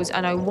souls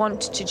and I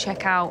want to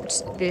check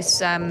out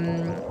this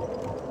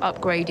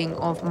upgrading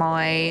of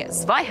my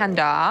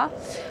Zweihander,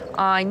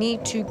 I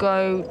need to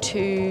go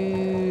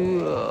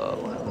to...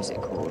 what was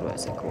it called?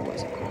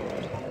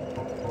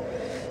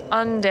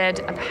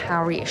 Undead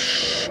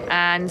Parish.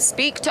 And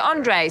speak to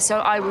Andre. So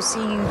I will see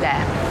you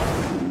there.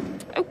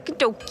 Okie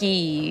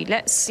dokie.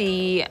 Let's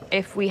see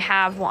if we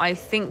have what I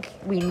think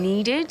we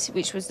needed,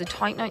 which was the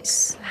Titanite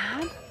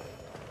slab.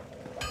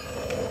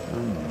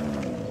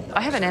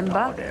 I have an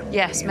ember.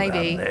 Yes,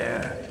 maybe.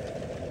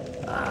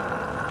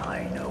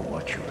 I know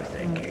what you were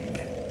thinking.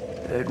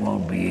 It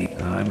won't be.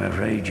 I'm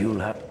afraid you'll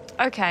have.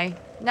 Okay,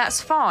 that's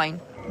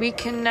fine. We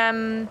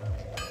can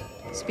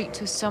speak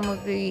to some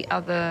of the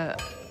other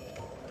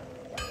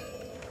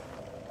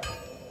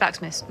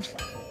blacksmiths.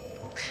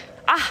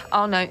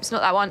 Oh no, it's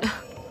not that one.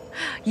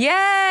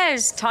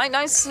 Yes!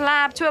 Titanite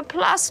slab to a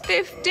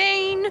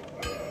 +15.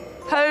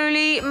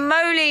 Holy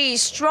moly!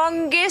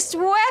 Strongest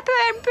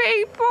weapon,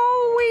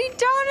 people! We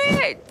done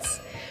it!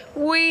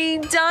 We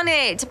done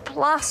it!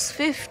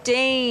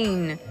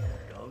 +15.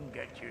 Don't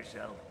get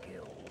yourself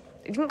killed.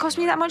 It didn't cost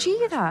me that much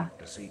either.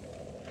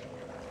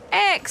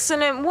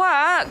 Excellent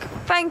work!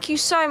 Thank you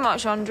so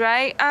much,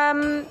 Andre.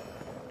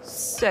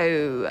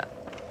 So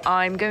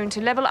I'm going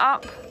to level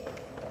up.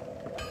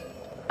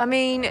 I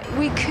mean,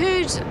 we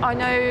could. I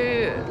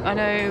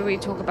know. We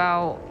talk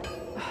about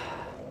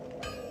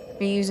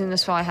me using the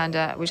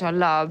Zweihander, which I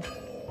love.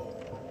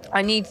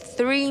 I need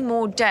 3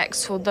 more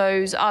decks for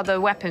those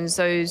other weapons,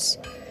 those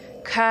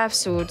curved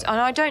swords, and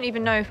I don't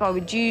even know if I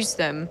would use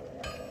them,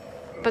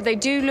 but they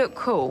do look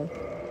cool.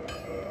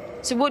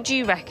 So, what do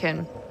you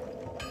reckon?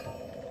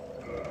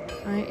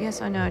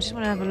 Yes, I know. I just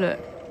want to have a look.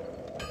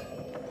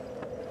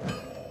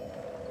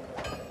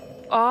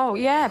 Oh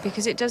yeah,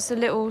 because it does the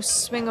little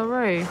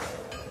swingaroo.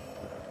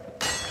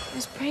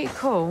 It's pretty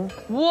cool.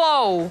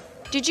 Whoa!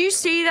 Did you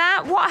see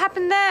that? What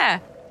happened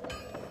there?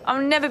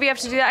 I'll never be able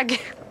to do that again.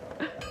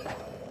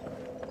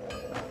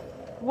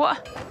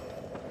 What?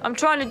 I'm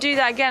trying to do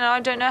that again and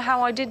I don't know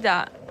how I did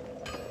that.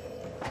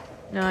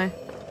 No.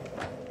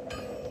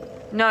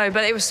 No,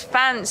 but it was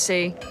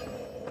fancy.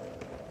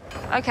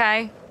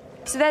 Okay.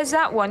 So there's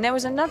that one. There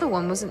was another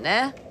one, wasn't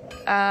there?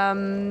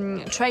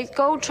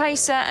 Gold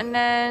tracer and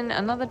then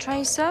another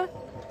tracer.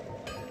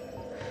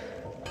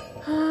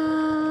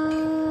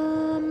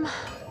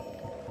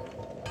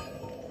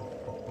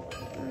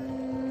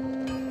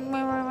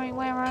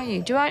 Where are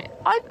you?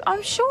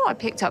 I'm sure I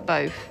picked up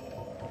both.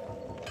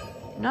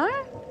 No?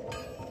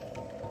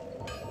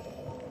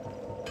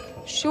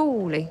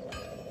 Surely.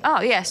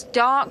 Oh, yes.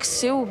 Dark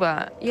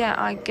silver. Yeah,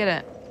 I get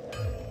it.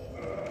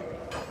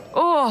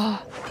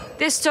 Oh,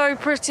 this is so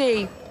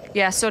pretty.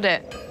 Yeah, sod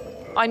it.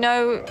 I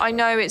know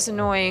it's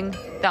annoying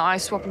that I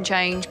swap and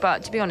change,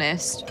 but to be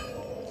honest,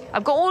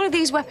 I've got all of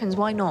these weapons,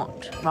 why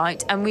not,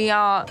 right? And we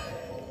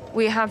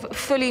have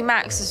fully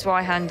maxed the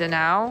Zweihander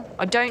now.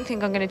 I don't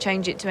think I'm going to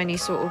change it to any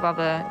sort of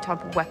other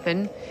type of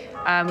weapon.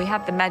 We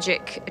have the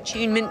magic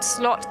attunement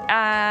slot.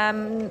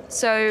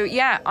 So,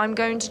 yeah, I'm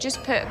going to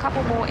just put a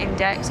couple more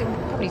index. It will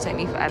probably take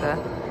me forever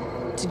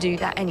to do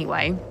that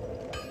anyway.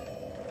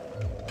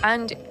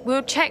 And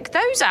we'll check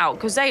those out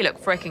because they look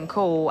freaking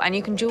cool. And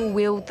you can dual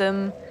wield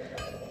them.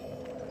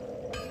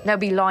 They'll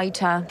be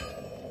lighter.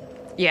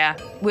 Yeah,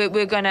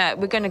 we're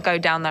gonna go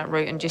down that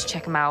route and just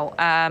check them out.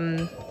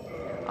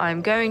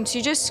 I'm going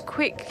to just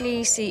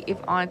quickly see if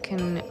I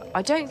can.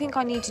 I don't think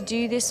I need to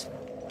do this,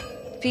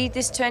 feed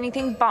this to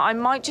anything, but I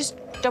might just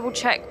double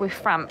check with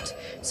Framped.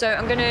 So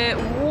I'm gonna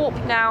warp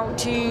now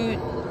to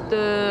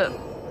the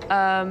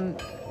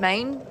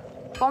main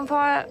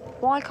bonfire.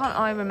 Why can't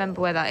I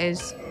remember where that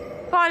is?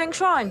 Filing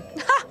Shrine.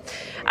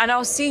 And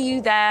I'll see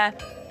you there.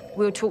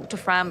 We'll talk to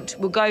Framped.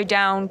 We'll go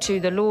down to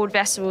the Lord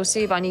Vessel. We'll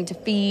see if I need to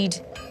feed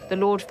the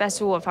Lord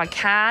Vessel or if I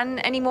can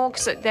anymore,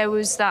 because there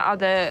was that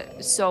other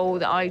soul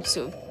that I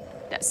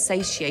that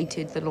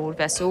satiated the Lord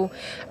Vessel,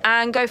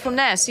 and go from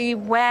there. See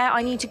where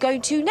I need to go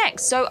to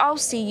next. So I'll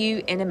see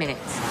you in a minute.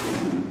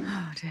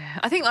 Oh dear.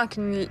 I think I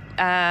can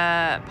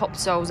pop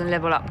souls and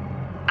level up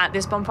at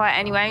this bonfire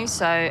anyway,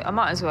 so I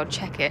might as well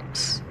check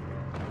it.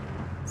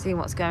 See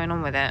what's going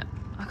on with it.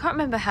 I can't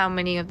remember how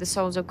many of the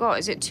souls I've got.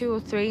 Is it 2 or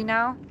 3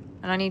 now?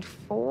 And I need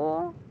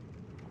 4?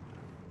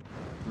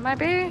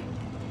 Maybe?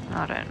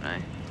 I don't know.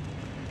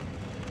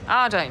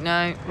 I don't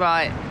know.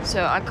 Right,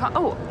 so I can't...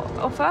 Oh,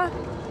 offer?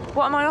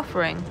 What am I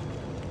offering?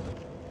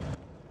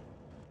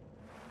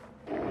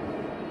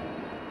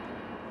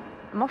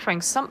 I'm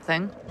offering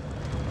something.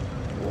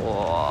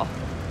 Whoa.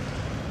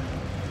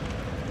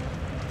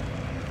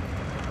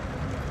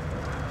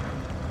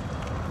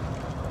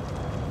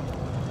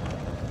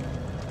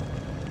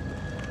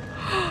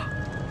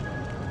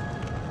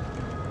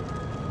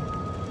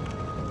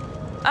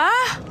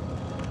 Ah!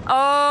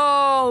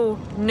 Oh,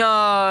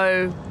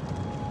 no.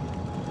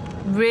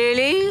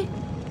 Really?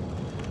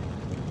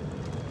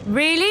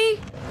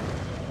 Really?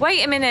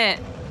 Wait a minute.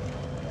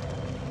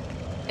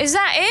 Is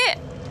that it?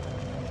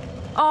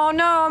 Oh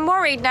no, I'm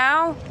worried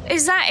now.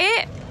 Is that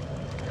it?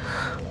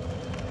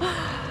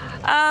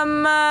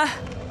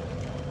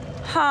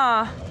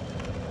 Huh.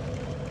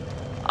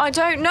 I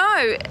don't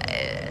know.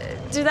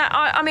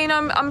 I mean,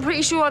 I'm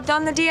pretty sure I've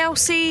done the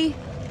DLC.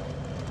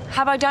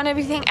 Have I done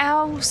everything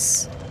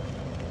else?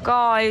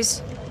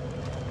 Guys,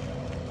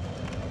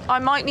 I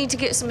might need to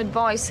get some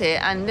advice here,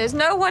 and there's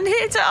no one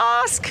here to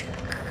ask.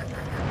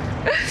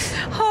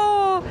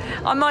 Oh,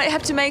 I might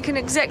have to make an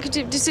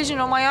executive decision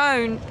on my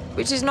own,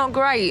 which is not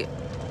great.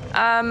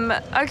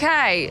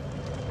 Okay.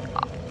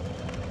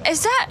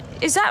 Is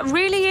that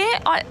really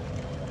it?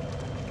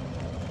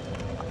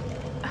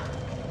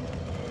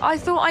 I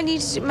thought I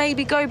needed to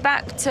maybe go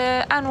back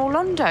to Anor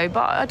Londo,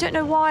 but I don't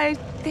know why I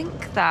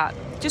think that.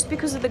 Just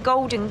because of the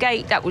golden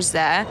gate that was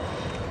there.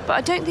 But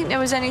I don't think there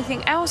was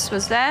anything else,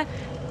 was there?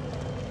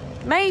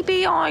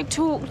 Maybe I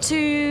talked to...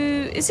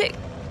 Is it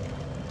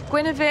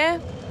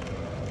Guinevere?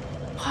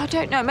 I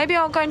don't know. Maybe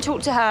I'll go and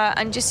talk to her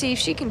and just see if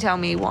she can tell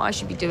me what I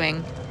should be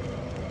doing.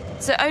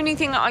 It's the only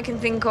thing that I can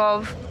think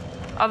of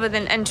other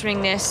than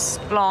entering this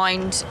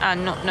blind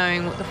and not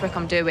knowing what the frick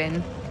I'm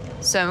doing.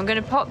 So I'm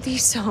going to pop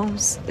these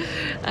souls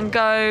and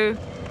go...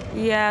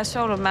 Yeah,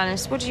 Soul of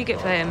Manus. What did you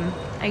get for him?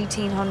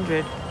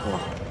 1,800.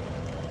 Oh.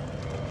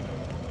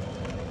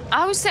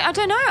 I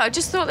don't know. I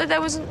just thought that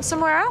there wasn't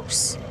somewhere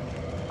else.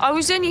 I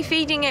was only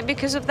feeding it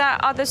because of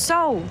that other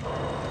soul.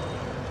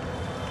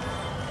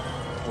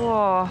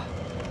 Whoa.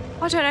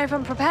 I don't know if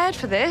I'm prepared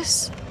for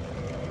this.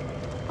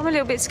 I'm a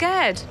little bit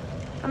scared.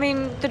 I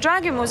mean, the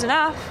dragon was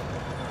enough.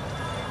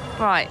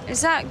 Right,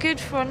 is that good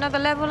for another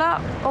level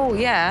up? Oh,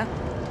 yeah.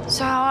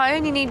 So I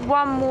only need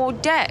one more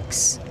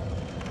dex.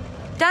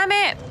 Damn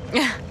it!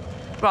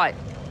 Right,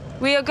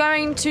 we are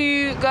going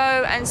to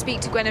go and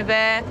speak to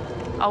Guinevere.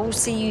 I will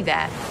see you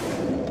there.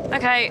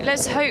 Okay,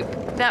 let's hope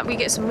that we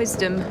get some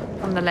wisdom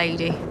from the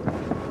lady.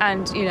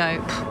 And, you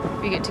know,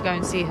 we get to go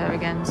and see her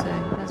again, so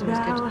that's always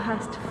good. Thou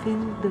hast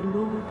filled the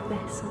Lord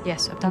vessel.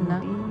 Yes, I've done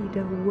that.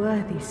 Indeed, a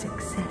worthy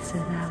successor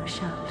thou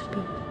shalt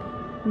be.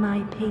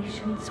 My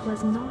patience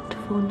was not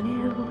for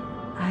nil.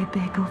 I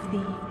beg of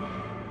thee,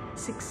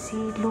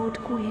 succeed Lord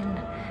Gwyn,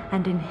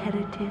 and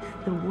inheriteth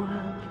the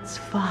world's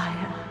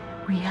fire.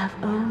 We have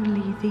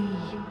only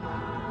thee.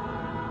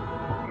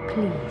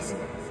 Please,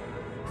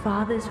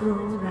 father's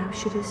role thou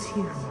should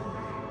assume.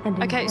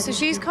 And okay, so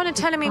she's kind of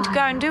telling me to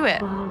go and do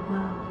it.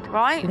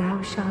 Right?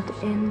 Thou shalt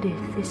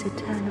endeth this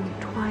eternal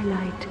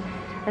twilight,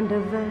 and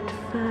avert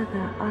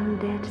further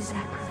undead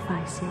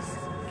sacrifices.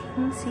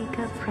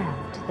 Kingseeker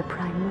Framt, the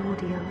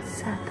primordial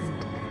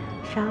serpent,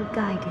 shall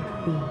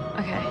guideth thee.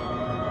 Okay.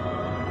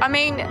 I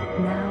mean...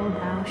 Now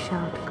thou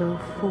shalt go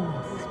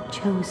forth,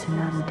 chosen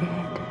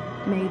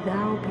undead. May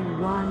thou be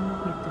one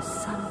with the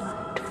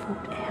sunlight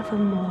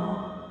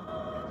forevermore.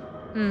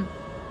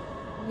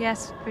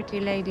 Yes, pretty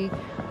lady.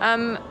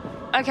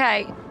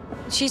 Okay.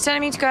 She's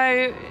telling me to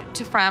go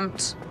to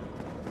Framt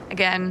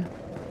again.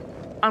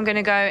 I'm going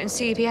to go and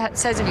see if he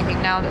says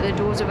anything now that the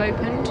doors have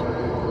opened.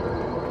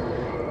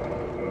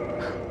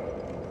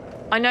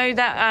 I know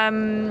that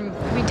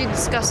we did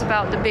discuss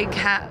about the big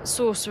hat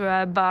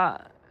sorcerer,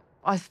 but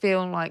I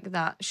feel like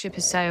that ship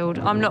has sailed.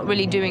 I'm not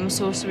really doing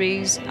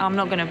sorceries. I'm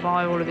not going to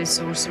buy all of his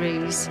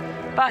sorceries.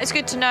 But it's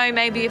good to know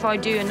maybe if I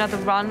do another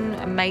run,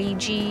 a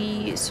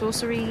magey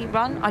sorcery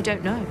run. I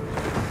don't know.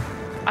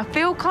 I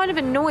feel kind of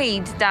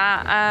annoyed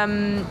that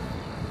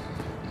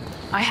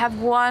I have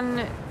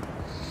one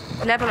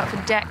level up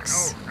for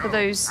dex for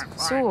those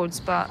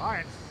swords, but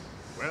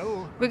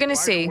Well, we're going to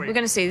see. away. We're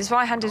going to see. This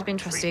right hand has been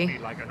Treat trusty. me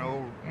like an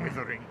old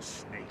withering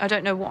snake. I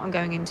don't know what I'm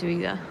going into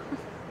either,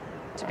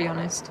 to be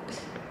honest.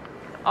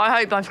 I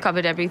hope I've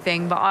covered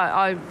everything, but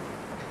I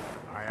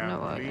I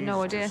no- am pleased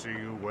no idea. to see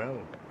you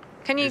well.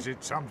 can you... Is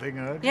it something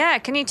urgent? Yeah,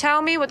 can you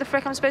tell me what the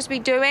frick I'm supposed to be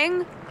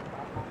doing?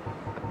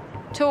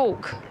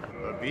 Talk.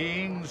 The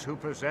beings who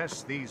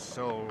possess these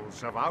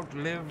souls have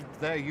outlived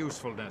their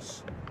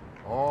usefulness,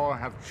 or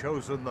have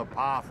chosen the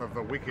path of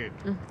the wicked.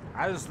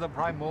 As the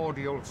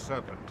primordial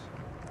serpent,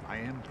 I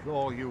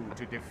implore you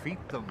to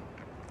defeat them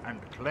and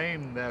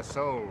claim their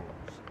souls.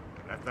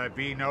 Let there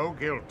be no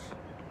guilt.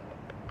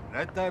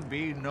 Let there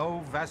be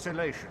no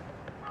vacillation.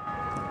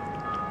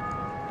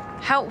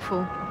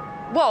 Helpful.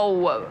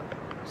 Whoa.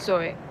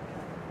 Sorry.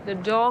 The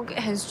dog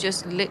has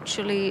just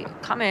literally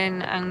come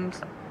in and...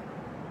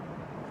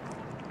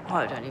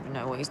 I don't even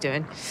know what he's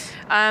doing.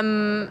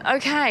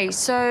 Okay,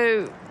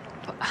 so...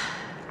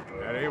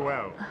 Very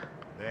well.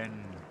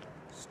 Then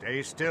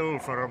stay still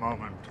for a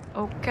moment.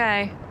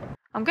 Okay.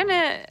 I'm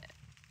gonna...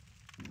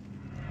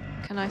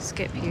 Can I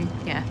skip you?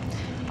 Yeah.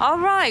 All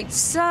right,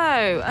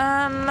 so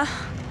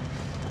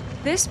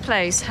this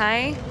place,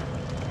 hey.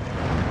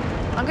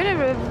 I'm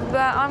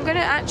gonna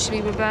actually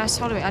reverse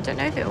hollowing. I don't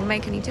know if it will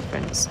make any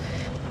difference.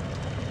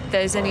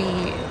 There's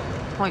any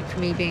point for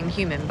me being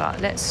human, but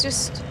let's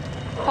just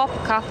pop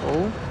a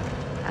couple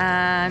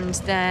and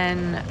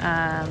then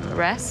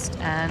rest.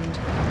 And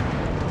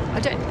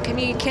I don't. Can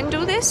you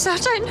kindle this? I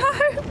don't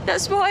know.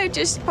 That's why I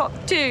just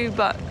popped 2,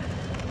 but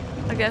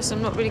I guess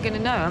I'm not really gonna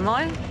know, am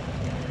I?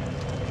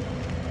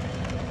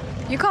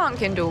 You can't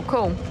kindle.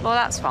 Cool. Well,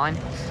 that's fine.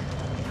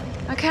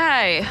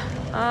 Okay.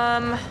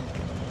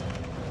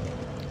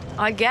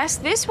 I guess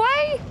this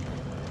way?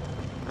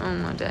 Oh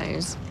my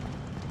days.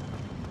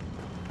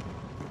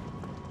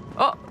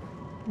 Oh,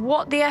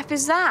 what the F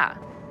is that?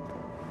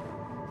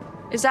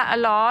 Is that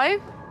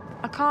alive?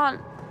 I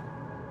can't...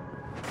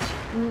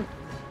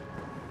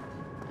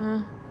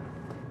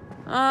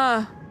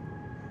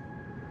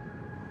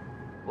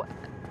 What?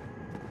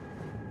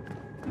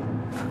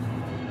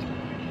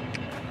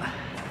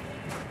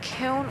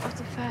 Kiln of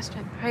the first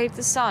one. Brave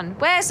the sun.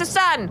 Where's the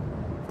sun?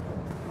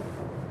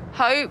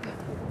 Hope.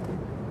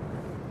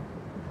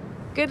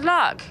 Good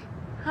luck.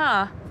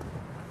 Huh.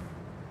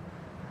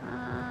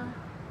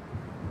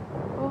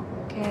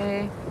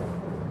 Okay.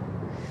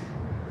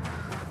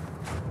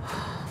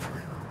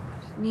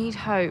 Need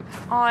hope.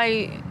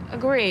 I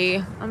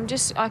agree. I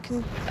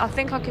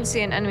think I can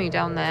see an enemy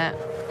down there,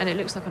 and it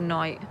looks like a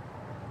knight.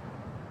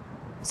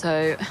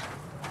 So,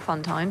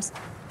 fun times.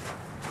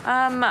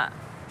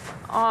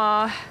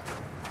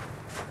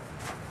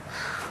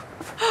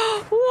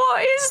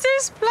 What is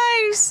this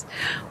place?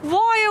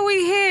 Why are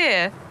we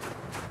here?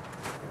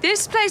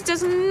 This place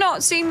does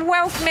not seem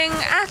welcoming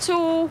at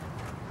all.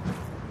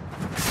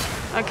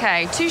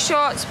 Okay, 2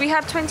 shots. We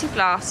have 20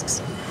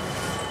 flasks.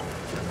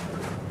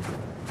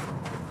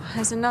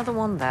 There's another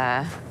one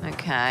there.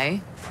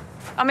 Okay.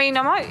 I mean,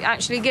 I might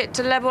actually get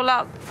to level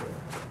up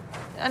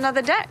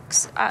another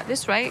dex at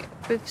this rate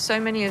with so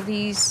many of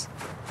these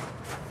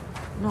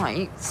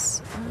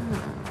knights.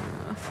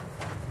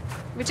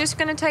 We're just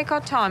going to take our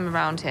time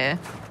around here.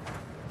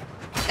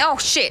 Oh,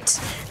 shit.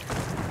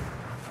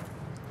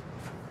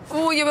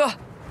 Oh, you were...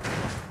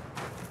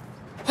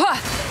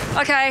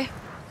 Okay.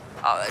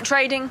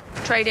 Trading,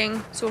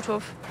 sort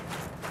of.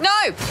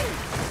 No!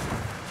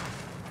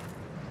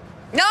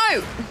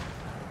 No!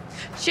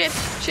 Shit.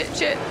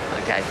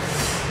 Okay.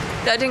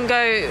 That didn't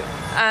go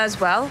as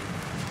well.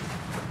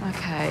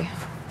 Okay.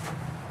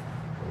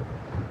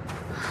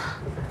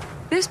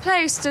 This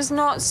place does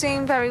not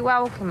seem very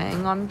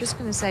welcoming. I'm just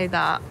going to say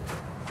that.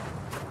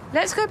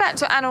 Let's go back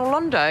to Anor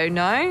Londo,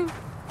 no?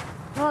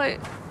 What?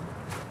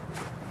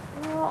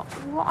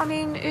 I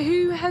mean,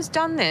 who has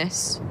done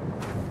this?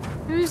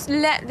 Who's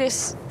let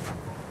this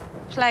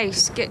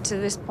place get to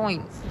this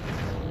point?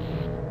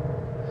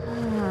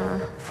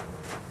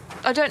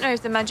 I don't know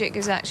if the magic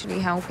is actually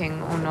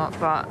helping or not,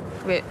 but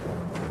we're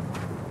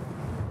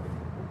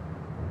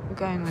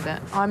going with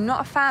it. I'm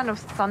not a fan of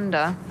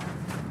thunder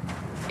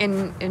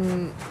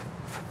in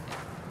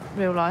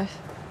real life,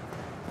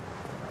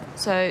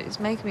 so it's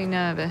making me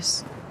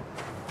nervous.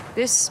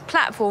 This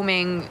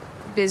platforming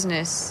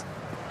business,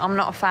 I'm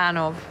not a fan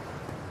of.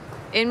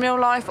 In real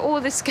life, all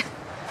this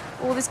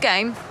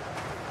game.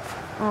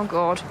 Oh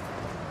god.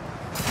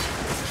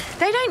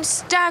 They don't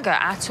stagger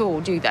at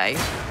all, do they?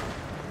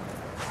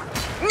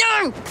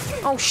 No!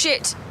 Oh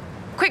shit.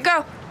 Quick,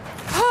 go.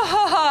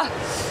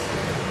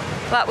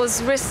 That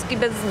was risky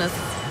business.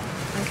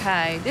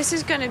 Okay, this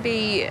is going to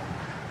be...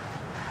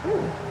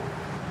 Ooh.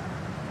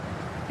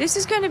 This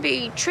is going to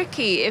be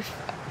tricky if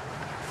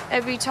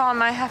every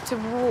time I have to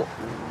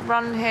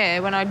run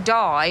here when I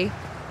die,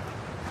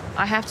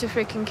 I have to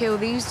freaking kill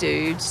these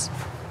dudes.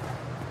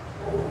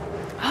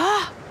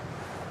 Ah!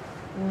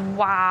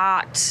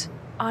 What?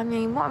 I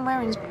mean, what I'm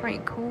wearing is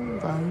pretty cool,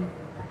 though.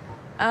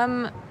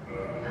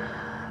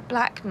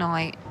 Black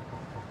Knight.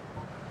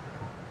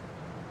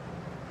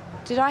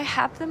 Did I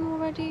have them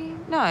already?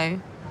 No.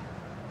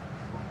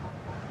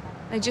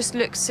 They just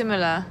look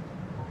similar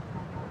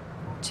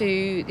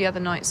to the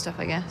other Knight stuff,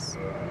 I guess.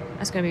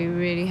 That's going to be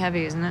really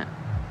heavy, isn't it?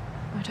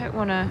 I don't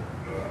want to...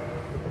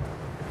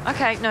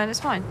 Okay, no, that's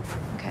fine.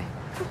 Okay.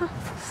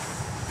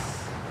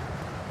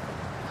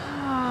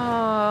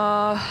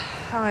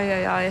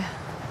 Ay.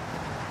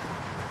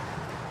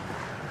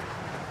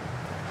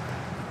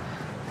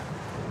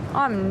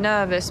 I'm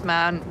nervous,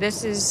 man.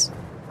 This is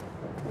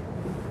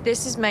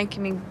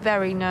making me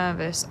very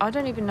nervous. I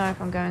don't even know if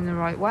I'm going the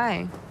right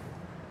way.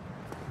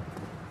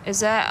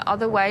 Is there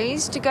other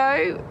ways to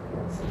go?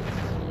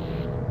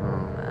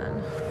 Oh,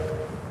 man.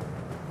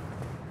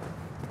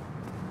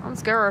 I'm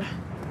scared.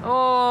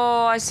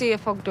 Oh, I see a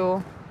fog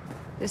door.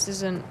 This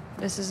isn't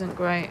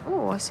great.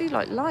 Oh, I see,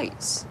 like,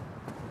 lights.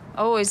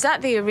 Oh, is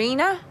that the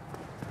arena?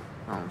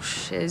 Oh,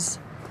 shiz.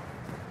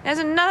 There's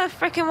another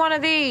freaking one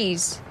of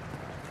these.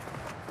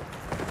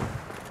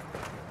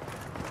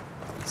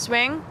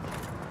 Swing.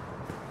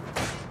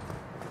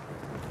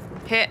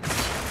 Hit.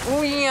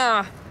 Oh,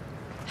 yeah.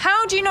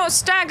 How do you not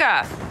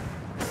stagger?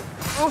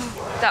 Oh,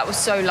 that was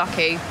so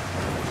lucky.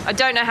 I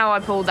don't know how I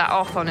pulled that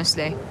off,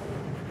 honestly.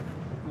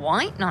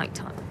 White night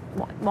time.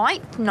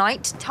 White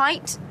night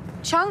tight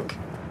chunk?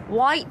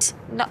 White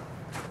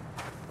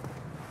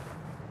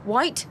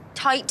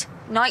tight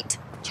night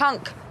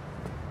chunk.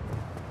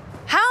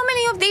 How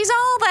many of these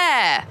are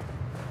there?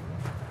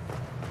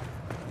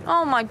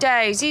 Oh my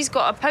days, he's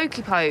got a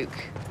pokey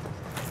poke.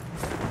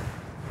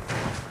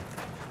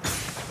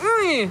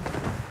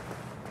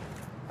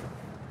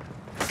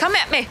 Come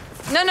at me.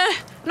 No,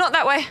 not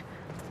that way.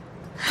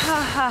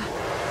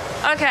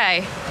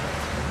 Okay.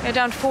 Go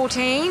down to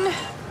 14.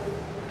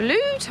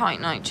 Blue tight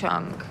night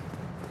chunk.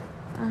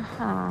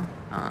 Oh,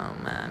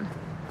 man.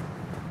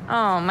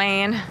 Oh,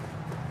 man.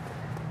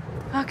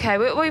 Okay,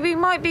 we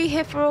might be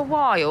here for a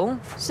while,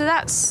 so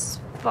that's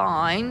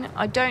fine.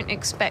 I don't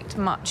expect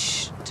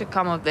much to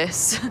come of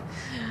this.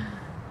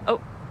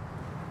 Oh,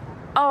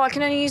 I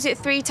can only use it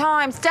 3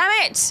 times. Damn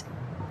it!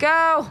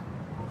 Go!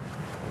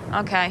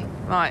 Okay,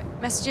 right.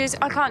 Messages.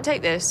 I can't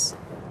take this.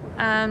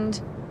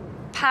 And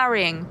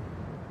parrying.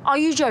 Are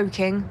you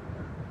joking?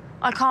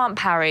 I can't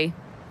parry.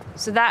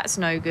 So that's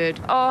no good.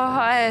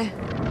 Oh,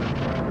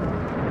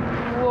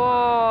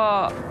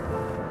 Whoa.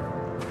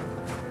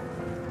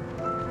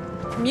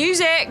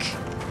 Music!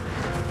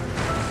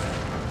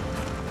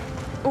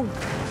 Ooh.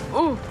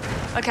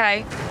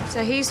 Okay,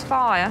 so he's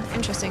fire.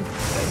 Interesting.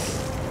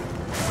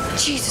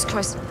 Jesus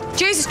Christ.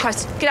 Get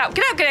out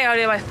of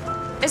the way.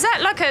 Is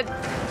that like a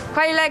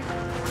quay leg?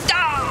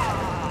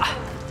 Ah!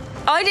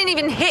 I didn't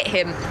even hit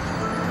him.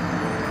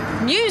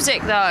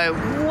 Music, though.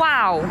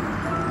 Wow.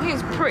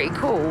 He's pretty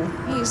cool.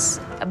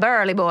 He's a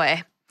burly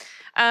boy.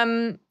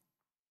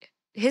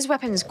 His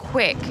weapon's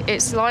quick.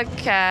 It's like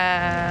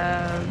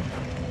quay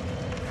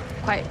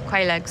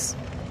legs.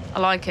 I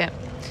like it.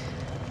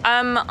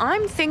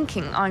 I'm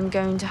thinking I'm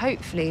going to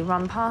hopefully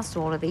run past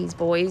all of these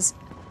boys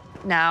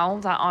now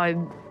that I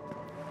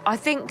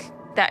think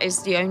that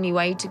is the only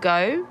way to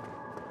go.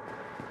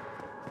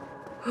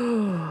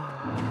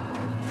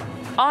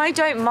 I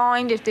don't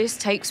mind if this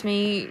takes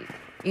me,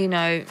 you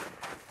know,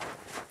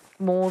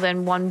 more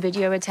than one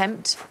video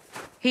attempt.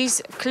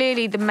 He's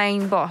clearly the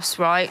main boss,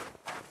 right?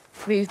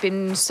 We've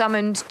been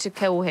summoned to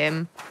kill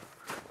him.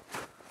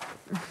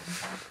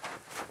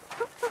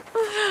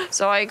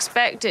 So I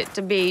expect it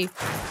to be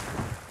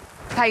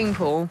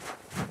painful.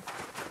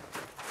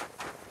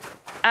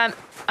 And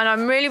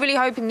I'm really, really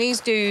hoping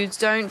these dudes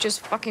don't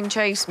just fucking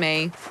chase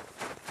me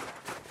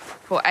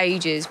for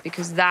ages,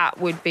 because that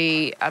would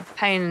be a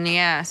pain in the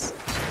ass.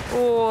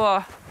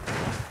 Or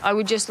I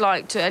would just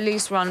like to at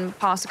least run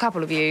past a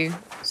couple of you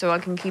so I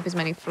can keep as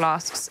many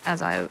flasks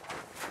as I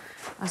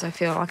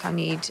feel like I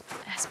need.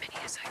 As many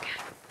as I can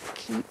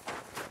keep.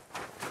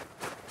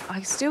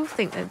 I still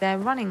think that they're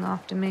running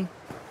after me.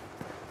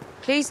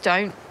 Please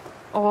don't.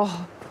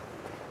 Oh.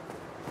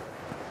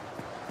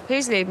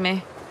 Please leave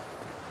me.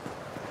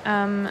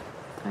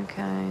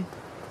 Okay.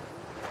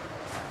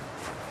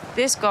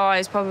 This guy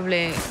is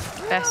probably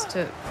best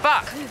to...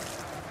 Fuck!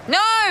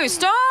 No!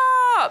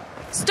 Stop!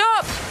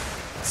 Stop!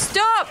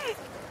 Stop!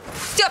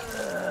 Stop!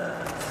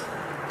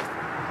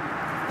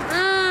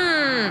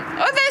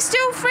 Oh, they're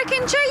still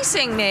freaking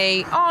chasing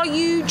me. Are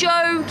you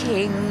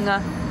joking?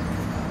 I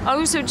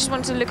also just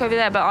wanted to look over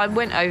there, but I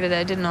went over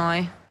there, didn't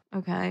I?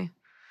 Okay.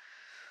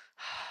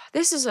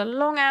 This is a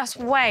long-ass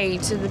way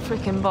to the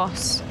freaking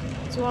boss.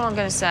 That's all I'm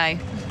going to say.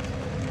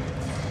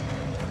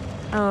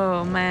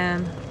 Oh,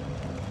 man.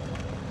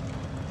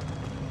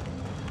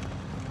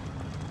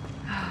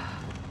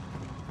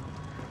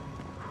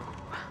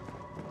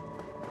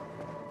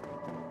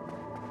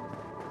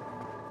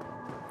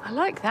 I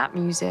like that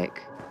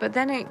music, but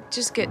then it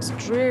just gets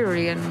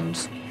dreary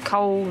and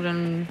cold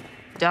and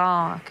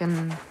dark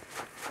and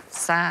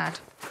sad.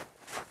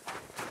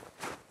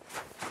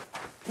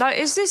 Like,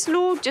 is this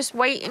Lord just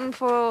waiting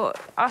for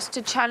us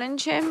to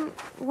challenge him?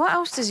 What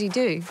else does he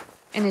do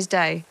in his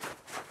day?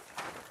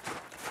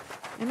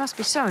 It must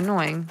be so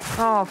annoying.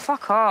 Oh,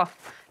 fuck off.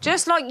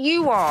 Just like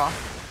you are.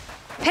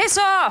 Piss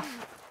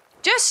off!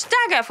 Just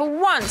stagger for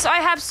once. I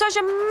have such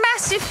a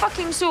massive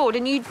fucking sword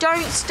and you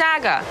don't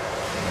stagger.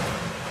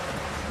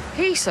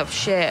 Piece of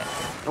shit.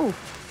 Ooh.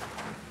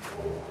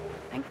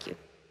 Thank you.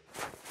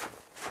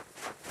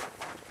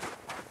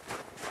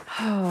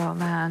 Oh,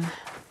 man.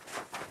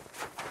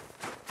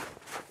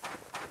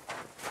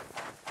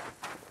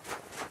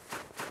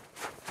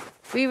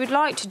 We would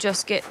like to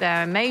just get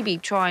there and maybe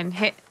try and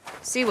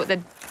see what the...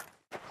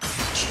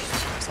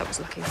 Jesus, that was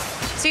lucky.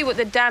 See what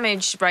the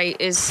damage rate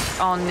is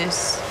on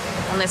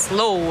this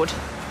Lord.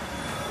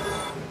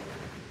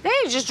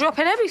 They're just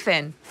dropping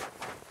everything.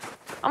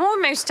 I'm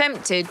almost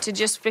tempted to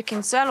just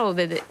freaking sell all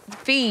the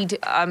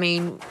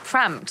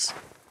cramped,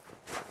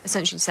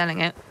 essentially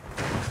selling it,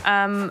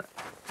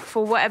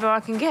 for whatever I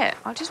can get.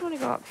 I just want to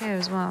go up here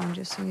as well and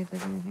just see if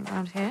there's anything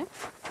around here.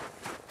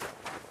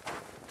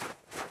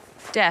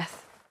 Death.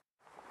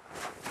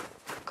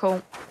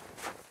 Cool.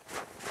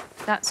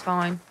 That's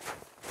fine.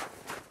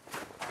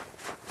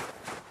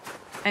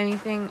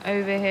 Anything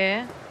over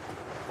here?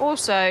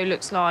 Also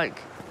looks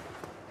like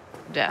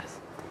death.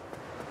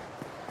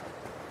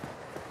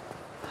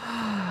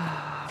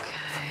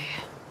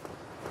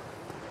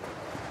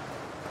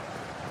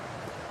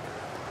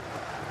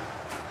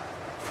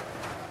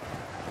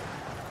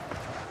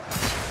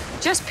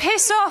 Just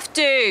piss off,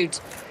 dude.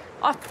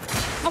 I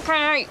fucking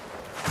hate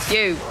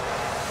you.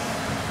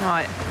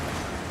 Right.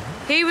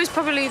 He was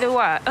probably the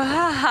worst.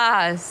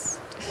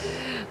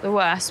 The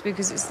worst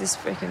because it's this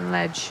freaking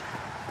ledge.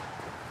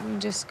 Let me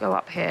just go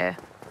up here.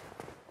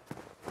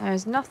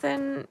 There's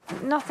nothing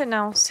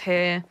else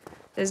here.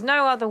 There's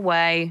no other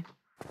way,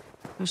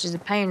 which is a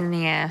pain in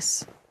the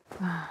ass.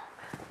 Oh.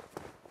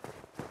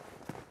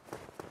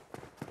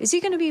 Is he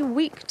going to be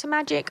weak to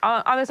magic?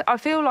 I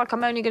feel like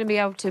I'm only going to be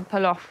able to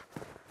pull off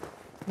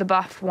the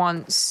buff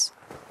once.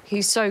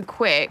 He's so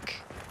quick,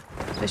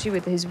 especially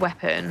with his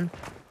weapon.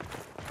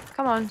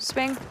 Come on,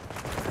 swing.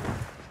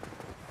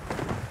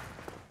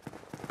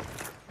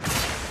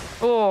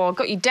 Oh, I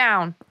got you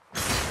down.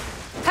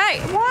 Hey,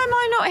 why am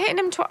I not hitting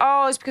him twice?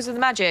 Oh, it's because of the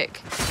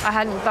magic. I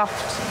hadn't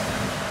buffed.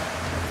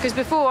 Because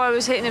before I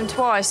was hitting him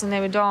twice and they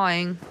were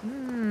dying.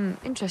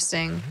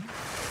 Interesting.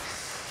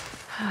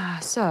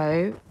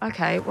 So,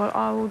 okay, well,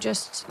 I will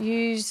just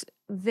use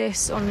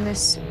this on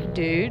this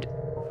dude.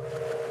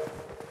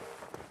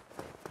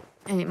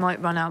 And it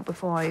might run out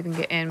before I even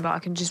get in, but I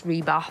can just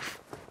rebuff.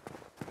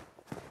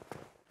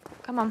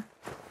 Come on.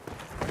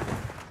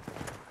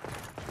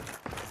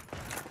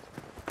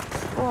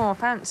 Oh,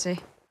 fancy.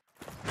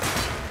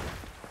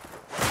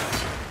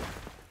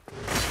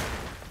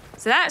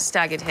 So that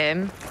staggered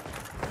him.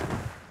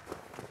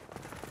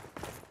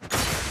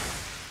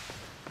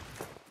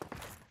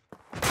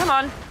 Come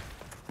on.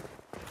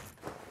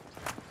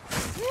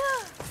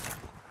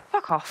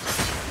 Fuck off.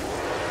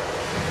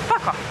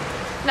 Fuck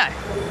off. No.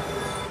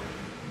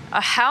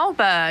 A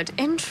halberd.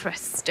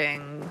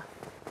 Interesting.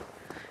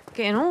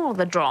 Getting all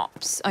the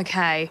drops.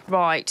 Okay,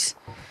 right.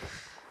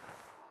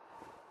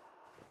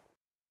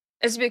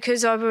 It's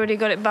because I've already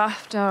got it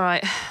buffed. All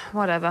right,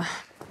 whatever.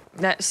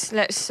 Let's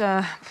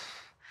try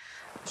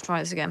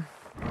this again.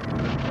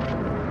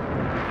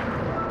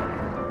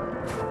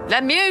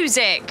 The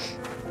music.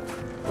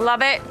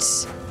 Love it.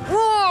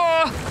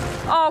 Whoa!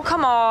 Oh,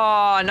 come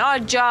on. I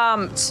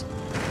jumped.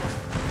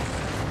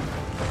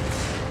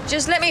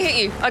 Just let me hit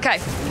you. Okay.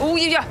 Oh,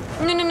 yeah.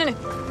 No.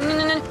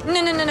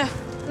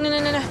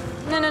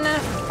 No.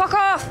 Fuck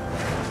off.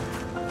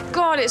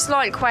 God, it's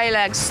like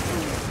Quaileg's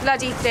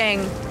bloody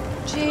thing.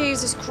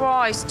 Jesus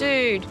Christ,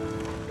 dude.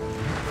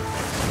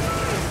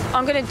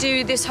 I'm gonna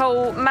do this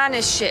whole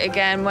manners shit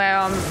again where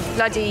I'm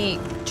bloody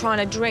trying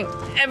to drink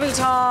every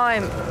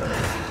time.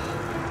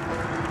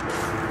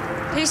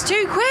 He's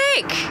too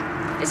quick.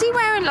 Is he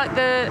wearing like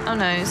the... Oh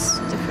no, it's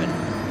different.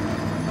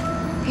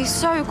 He's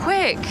so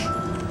quick.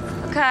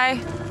 Okay,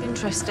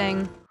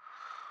 interesting.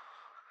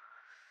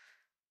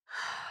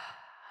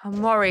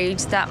 I'm worried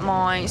that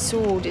my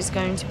sword is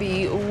going to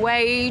be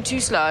way too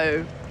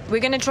slow.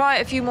 We're going to try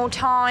it a few more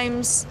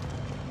times.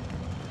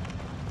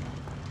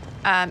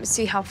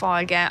 See how far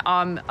I get.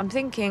 I'm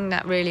thinking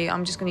that really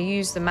I'm just going to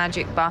use the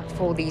magic buff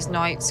for these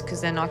knights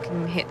because then I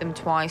can hit them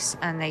twice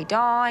and they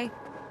die.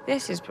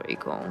 This is pretty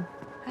cool.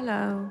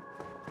 Hello.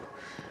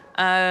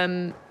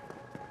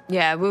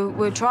 Yeah,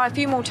 we'll try a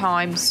few more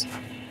times.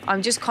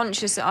 I'm just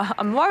conscious.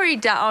 I'm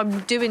worried that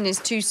I'm doing this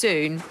too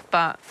soon,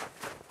 but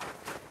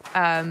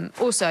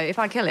also if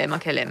I kill him, I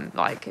kill him.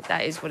 Like,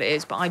 that is what it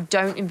is. But I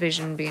don't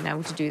envision being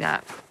able to do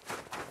that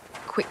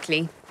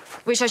quickly,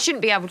 which I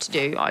shouldn't be able to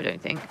do, I don't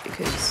think,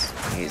 because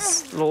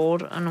he's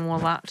Lord and all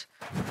that.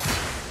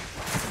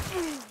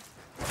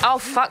 Oh,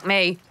 fuck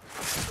me.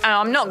 And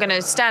I'm not going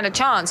to stand a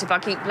chance if I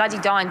keep bloody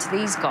dying to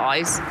these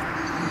guys.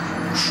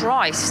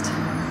 Christ.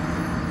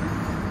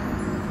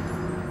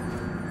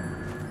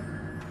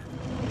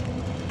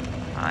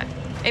 Right.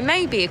 It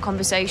may be a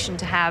conversation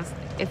to have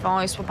if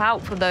I swap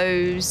out for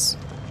those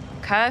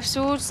curved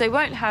swords. They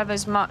won't have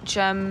as much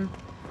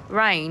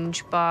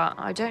range, but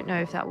I don't know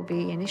if that will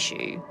be an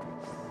issue.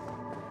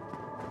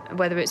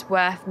 Whether it's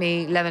worth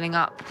me leveling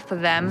up for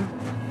them.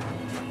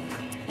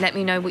 Let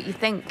me know what you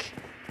think.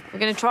 We're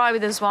going to try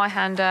with the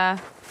Zweihander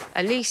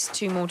at least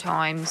 2 more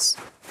times.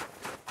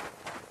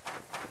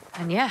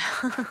 And yeah.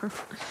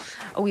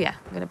 Oh yeah,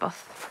 I'm going to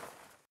buff.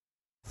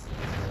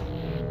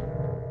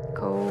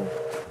 Cool.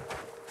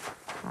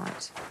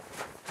 Right.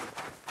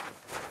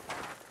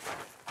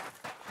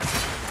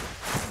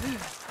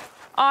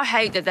 I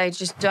hate that they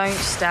just don't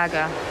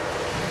stagger.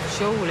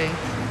 Surely.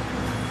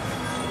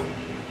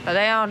 But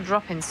they are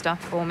dropping stuff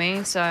for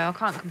me, so I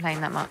can't complain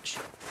that much.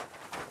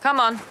 Come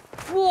on.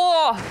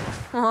 Whoa!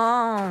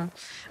 Oh.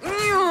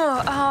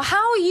 Oh,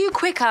 how are you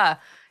quicker?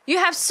 You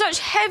have such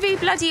heavy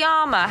bloody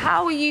armor.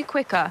 How are you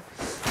quicker?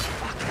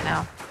 Fucking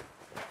hell.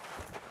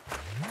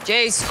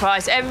 Jesus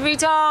Christ. Every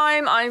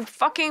time I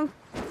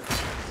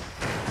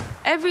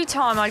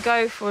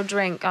go for a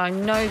drink, I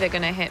know they're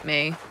going to hit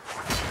me.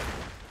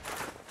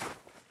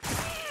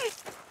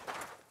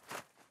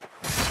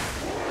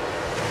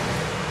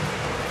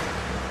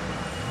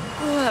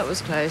 Oh, that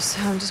was close.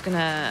 I'm just going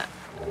to,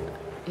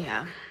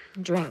 yeah,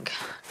 drink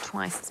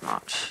twice as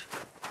much.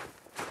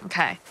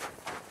 Okay.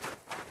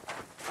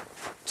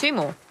 2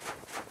 more.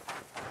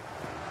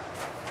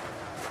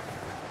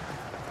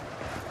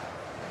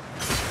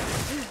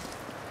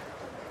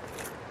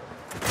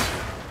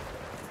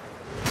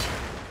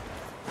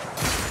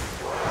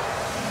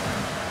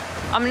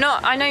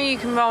 I know you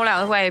can roll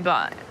out of the way,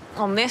 but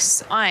on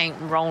this, I ain't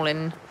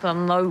rolling for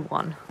no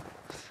one.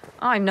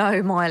 I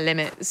know my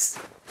limits.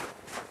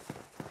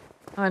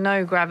 I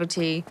know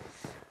gravity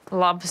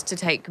loves to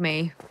take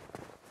me.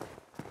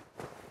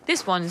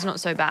 This one is not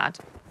so bad.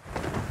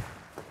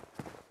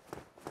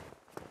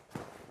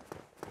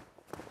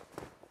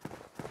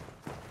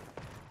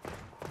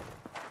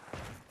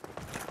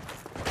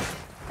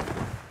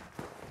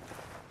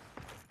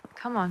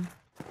 Come on.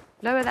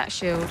 Lower that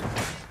shield.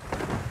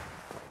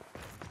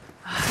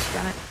 Oh,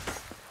 damn it.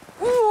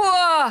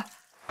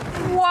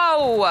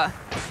 Whoa!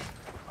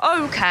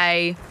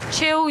 Okay.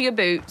 Chill your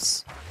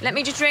boots. Let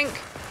me just drink.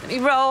 Let me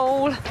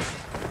roll.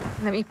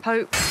 Let me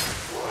poke.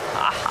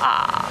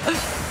 Aha!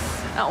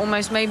 That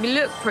almost made me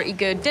look pretty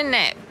good, didn't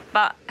it?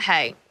 But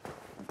hey,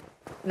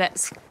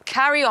 let's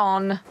carry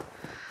on.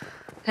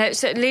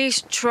 Let's at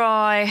least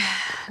try.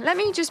 Let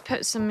me just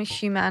put some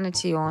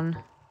humanity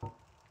on.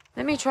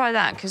 Let me try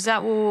that, because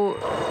that will,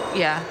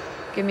 yeah,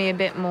 give me a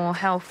bit more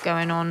health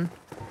going on.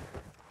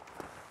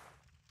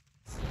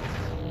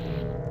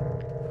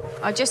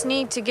 I just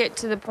need to get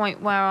to the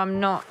point where I'm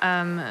not,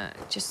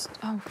 just...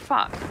 Oh,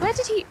 fuck. Where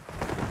did he...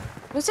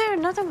 Was there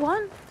another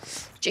one?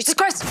 Jesus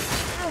Christ!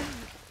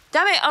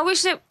 Damn it, I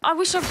wish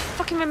I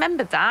fucking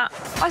remembered that.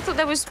 I thought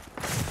there was...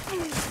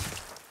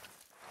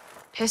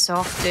 Piss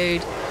off,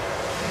 dude.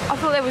 I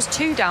thought there was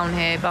 2 down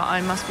here, but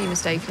I must be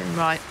mistaken.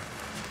 Right.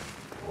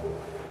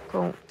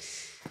 Cool.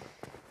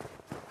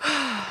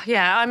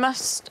 Yeah, I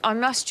must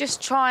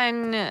just try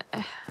and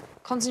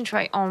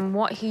concentrate on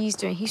what he's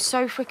doing. He's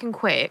so freaking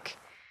quick.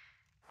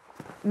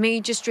 Me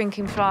just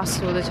drinking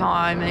flasks all the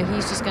time, and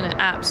he's just gonna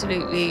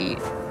absolutely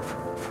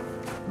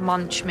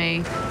munch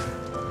me.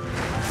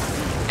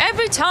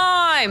 Every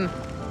time!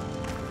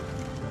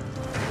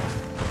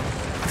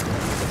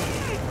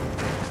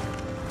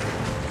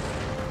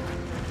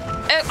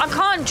 I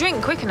can't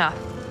drink quick enough.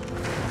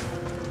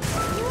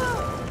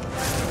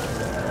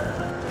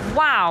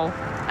 Wow.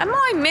 Am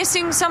I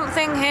missing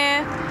something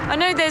here? I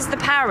know there's the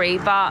parry,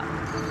 but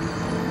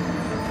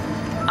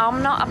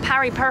I'm not a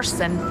parry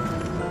person.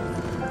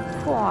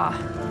 Whoa.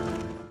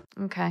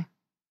 Okay.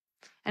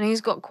 And he's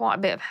got quite a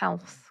bit of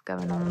health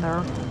going on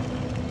there.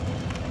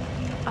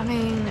 I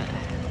mean,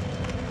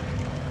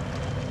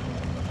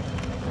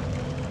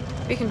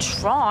 we can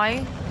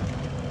try.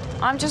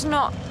 I'm just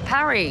not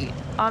parry.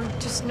 I'm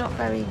just not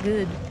very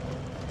good.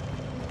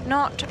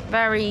 Not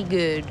very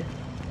good.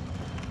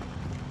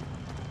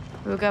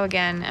 We'll go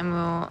again and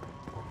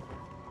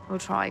we'll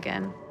try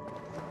again.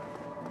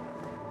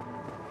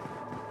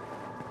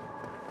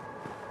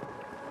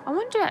 I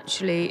wonder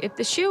actually if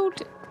the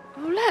shield...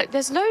 Oh look,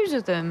 there's loads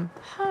of them.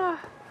 Huh.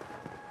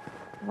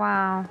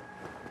 Wow.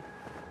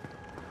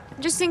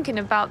 I'm just thinking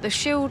about the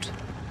shield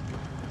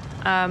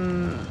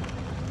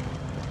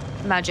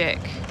magic.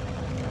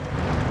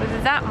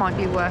 Whether that might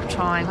be worth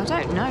trying. I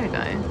don't know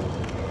though.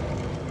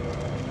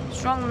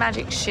 Strong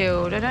magic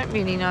shield. I don't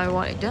really know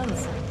what it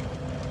does.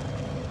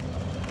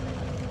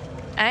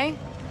 Eh?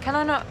 Can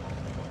I not?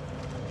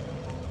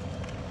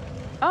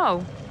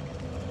 Oh.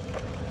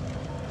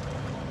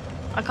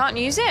 I can't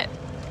use it?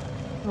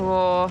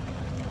 Or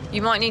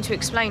you might need to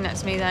explain that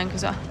to me then,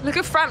 because look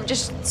at Framp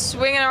just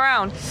swinging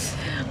around.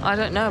 I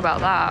don't know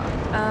about that.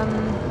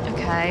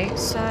 Okay,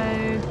 so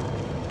I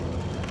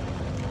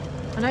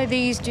know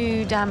these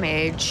do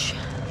damage.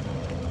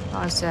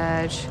 Fire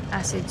surge,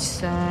 acid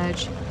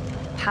surge,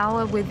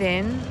 power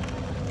within.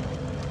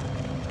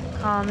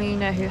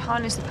 Carmina, who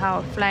harness the power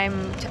of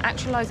flame to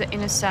actualize the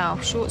inner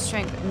self. Short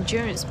strength,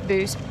 endurance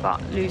boost,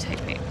 but lose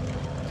HP.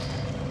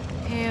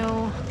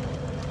 Heal.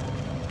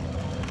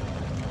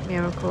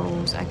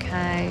 Miracles,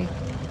 okay.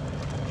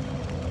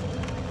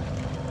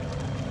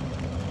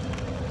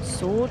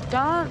 Sword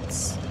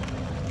dance?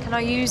 Can I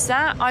use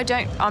that?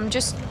 I'm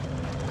just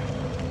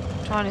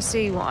trying to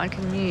see what I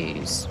can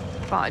use.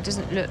 But it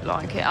doesn't look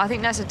like it. I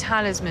think that's a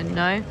talisman,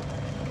 no?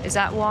 Is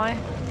that why?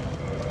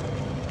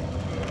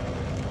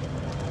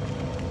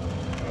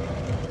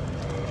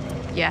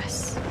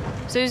 Yes.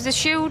 So is the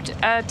shield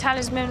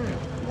talisman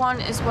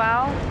one as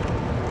well?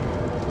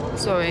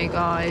 Sorry,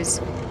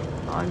 guys.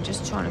 I'm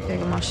just trying to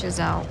figure my shiz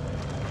out.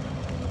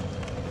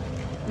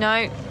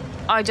 No,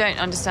 I don't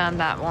understand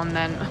that one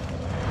then.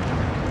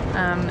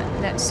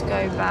 Let's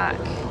go back.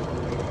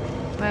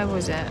 Where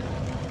was it?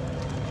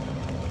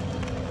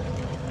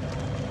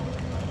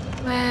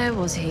 Where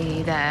was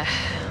he? There.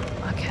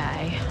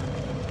 Okay. I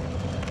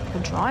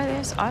can try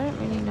this. I don't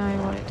really know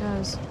what it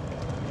does.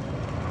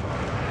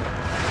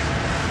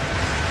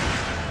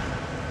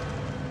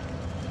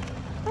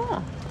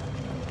 Oh.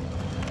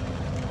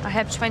 I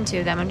have 20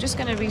 of them. I'm just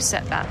going to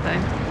reset that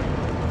though.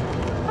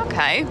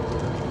 Okay.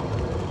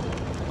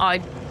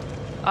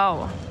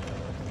 Oh.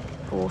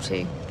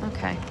 40.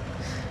 Okay. I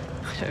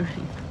don't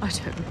really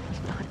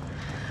know.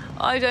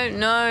 I don't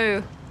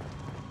know.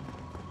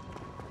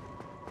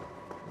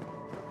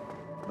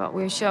 But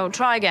we shall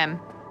try again.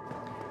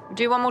 We'll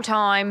do one more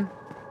time.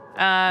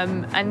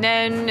 And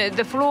then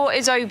the floor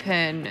is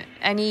open.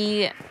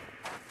 Any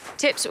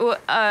tips or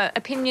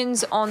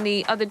opinions on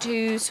the other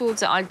 2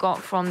 swords that I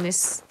got from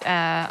this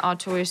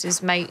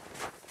Artorias' mate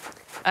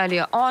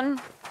earlier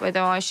on,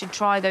 whether I should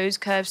try those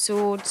curved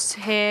swords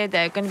here.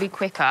 They're going to be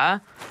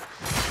quicker,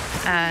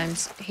 and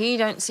he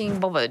don't seem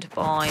bothered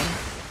by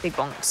big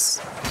bonks.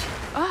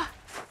 Ah,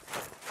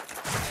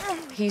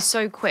 he's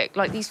so quick,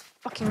 like these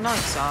fucking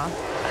knights are.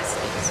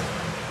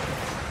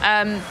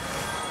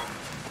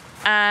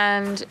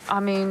 And I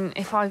mean,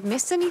 if I've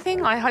missed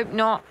anything, I hope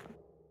not.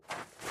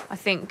 I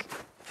think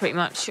pretty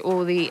much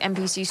all the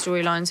NPC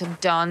storylines have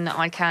done that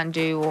I can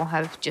do, or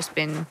have just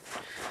been,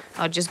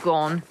 are just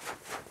gone.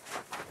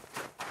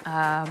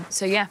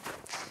 So yeah,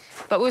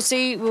 but we'll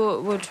see.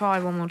 We'll try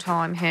one more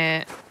time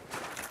here.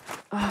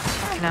 Oh,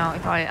 fucking hell,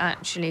 if I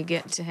actually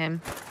get to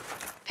him.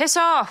 Piss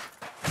off!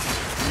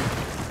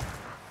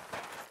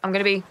 I'm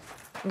gonna be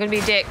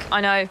a dick,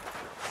 I know.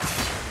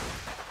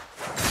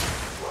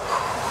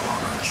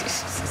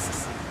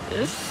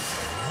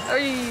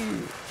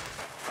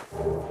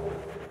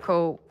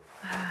 Cool.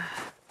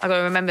 I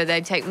gotta remember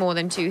they take more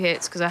than 2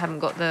 hits because I haven't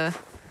got the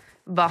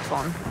buff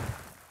on.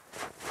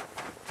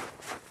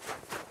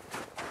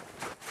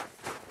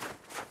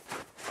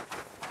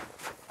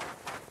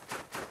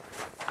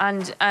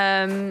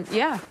 And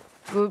yeah,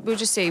 we'll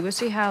just see. We'll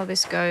see how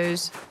this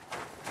goes.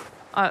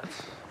 I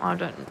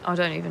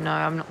don't even know.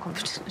 I'm not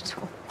confident at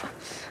all.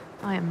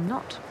 I am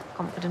not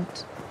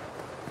confident.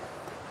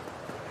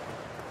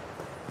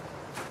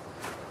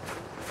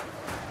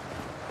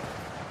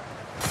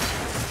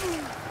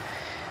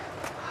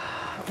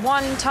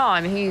 One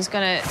time he's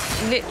gonna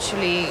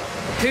literally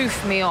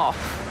hoof me off.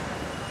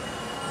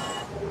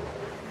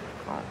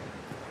 Oh.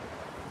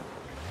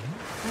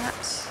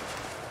 That's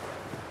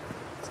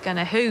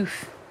gonna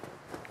hoof.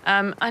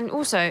 And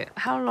also,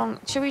 how long...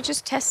 Should we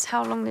just test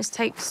how long this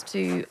takes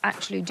to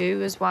actually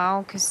do as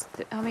well? Because,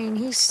 I mean,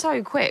 he's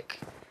so quick.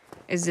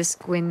 Is this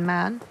Gwyn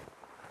man?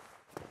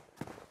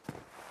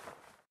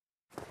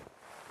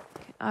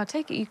 I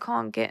take it you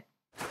can't get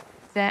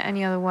there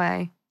any other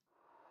way.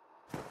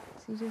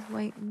 So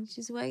he's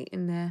just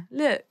waiting there.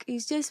 Look,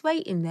 he's just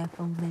waiting there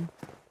for me.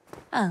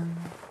 Oh.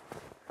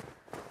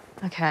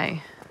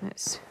 Okay,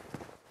 let's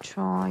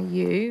try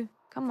you.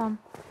 Come on.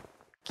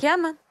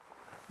 Come on.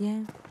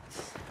 Yeah.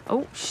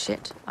 Oh,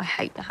 shit. I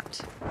hate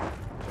that.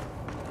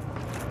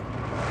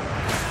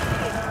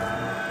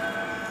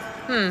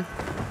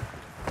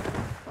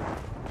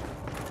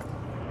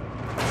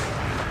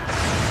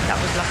 That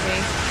was lucky.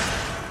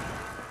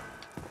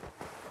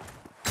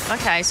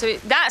 Okay, so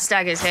that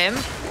staggers him.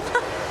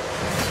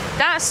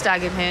 That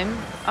staggered him.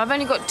 I've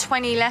only got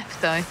 20 left,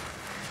 though.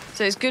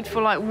 So it's good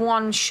for, like,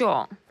 1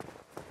 shot.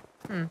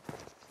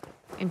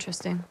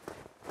 Interesting.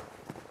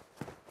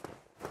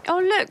 Oh,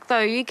 look,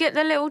 though. You get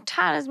the little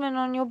talisman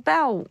on your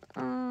belt.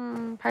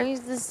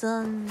 Praise the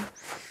sun.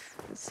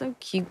 It's so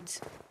cute.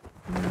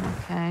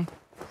 Okay.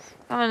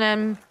 Come on,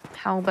 then,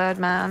 halberd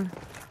man.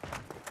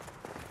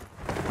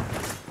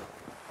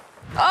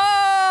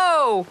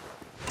 Oh!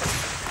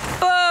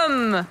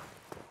 Boom!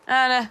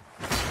 And a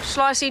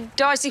slicey,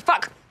 dicey...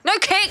 Fuck! No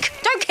kick!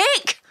 Don't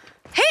kick!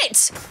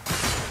 Hit!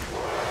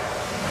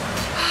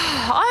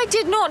 I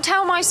did not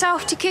tell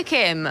myself to kick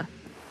him.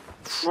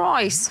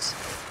 Christ.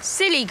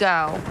 Silly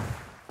girl.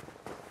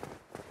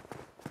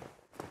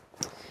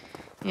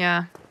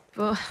 Yeah.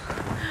 But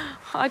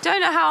I don't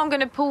know how I'm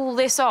going to pull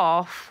this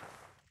off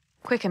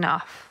quick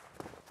enough.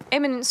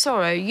 Imminent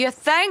sorrow. You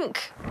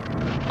think?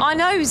 I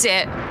knows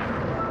it.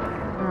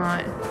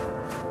 Alright.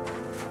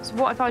 So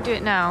what if I do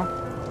it now?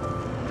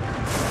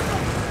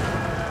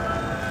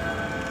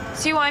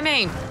 See what I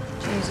mean?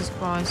 Jesus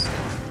Christ.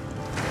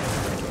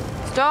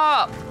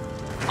 Stop!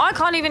 I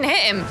can't even hit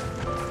him.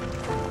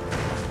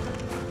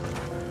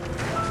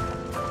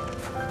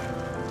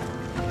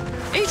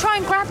 Are you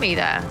trying to grab me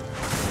there?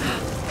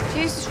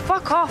 Jesus,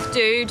 fuck off,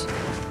 dude.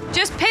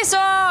 Just piss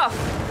off!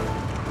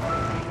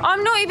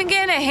 I'm not even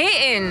getting a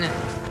hit in.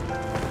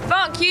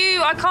 Fuck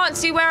you, I can't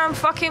see where I'm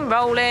fucking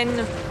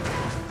rolling.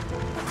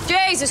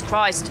 Jesus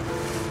Christ.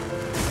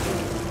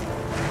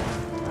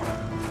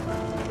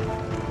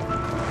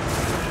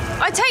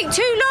 I take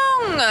too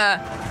long!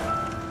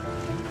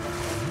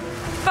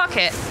 Fuck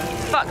it.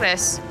 Fuck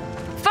this.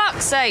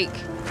 Fuck's sake.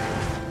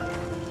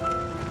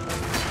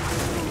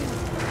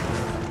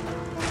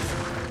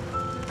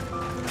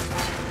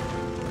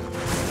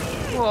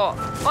 What?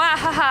 Ah,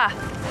 ha ha.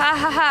 Ha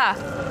ha ha.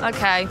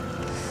 Okay.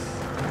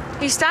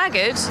 He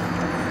staggered.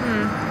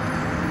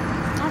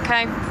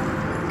 Okay.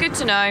 Good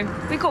to know.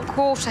 We got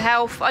quarter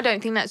health. I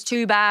don't think that's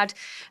too bad.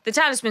 The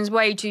talisman's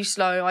way too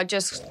slow.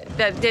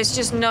 There's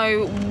just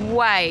no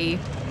way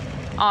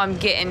I'm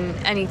getting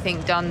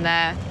anything done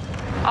there.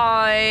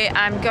 I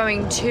am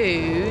going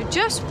to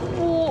just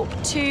walk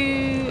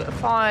to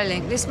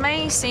Firelink. This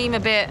may seem a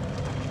bit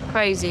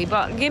crazy,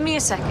 but give me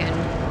a second.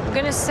 I'm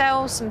going to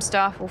sell some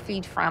stuff or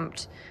feed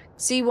Framped.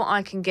 See what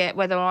I can get,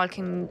 whether I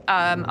can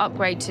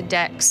upgrade to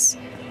Dex.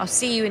 I'll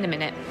see you in a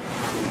minute.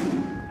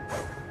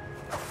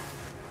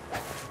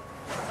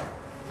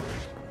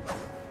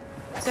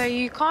 So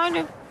you kind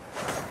of...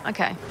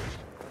 Okay.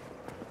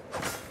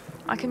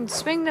 I can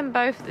swing them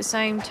both at the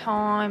same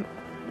time.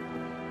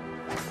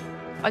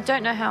 I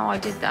don't know how I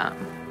did that.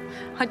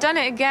 I've done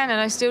it again and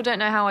I still don't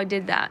know how I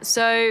did that.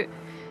 So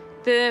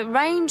the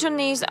range on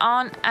these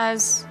aren't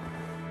as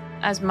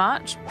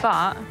much,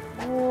 but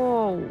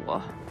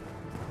whoa,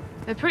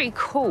 they're pretty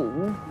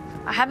cool.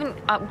 I haven't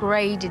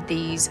upgraded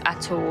these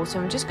at all, so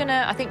I'm just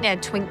gonna, I think they're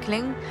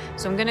twinkling,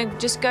 so I'm gonna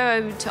just go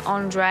over to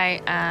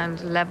Andre and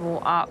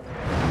level up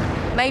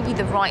maybe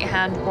the right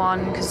hand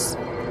one, because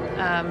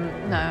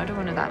no, I don't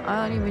want that.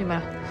 I don't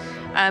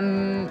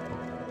even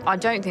I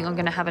don't think I'm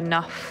gonna have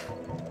enough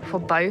for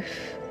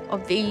both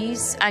of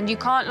these. And you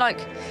can't, like,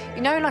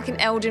 you know, like in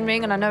Elden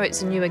Ring, and I know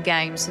it's a newer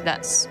game, so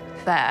that's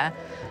fair.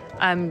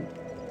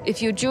 If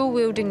you're dual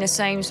wielding the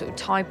same sort of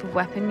type of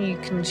weapon, you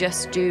can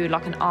just do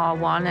like an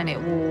R1 and it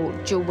will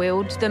dual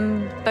wield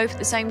them both at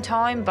the same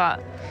time,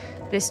 but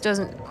this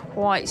doesn't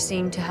quite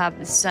seem to have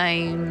the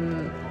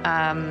same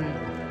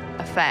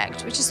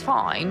effect, which is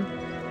fine.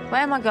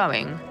 Where am I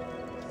going?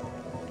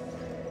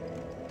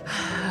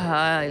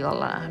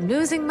 I'm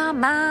losing my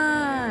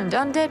mind.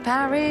 Undead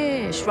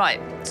Parish. Right,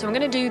 so I'm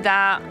going to do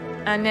that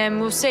and then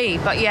we'll see.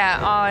 But yeah,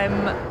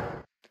 I'm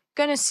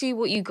going to see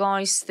what you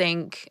guys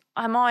think.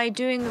 Am I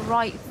doing the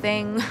right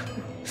thing?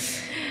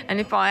 And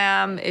if I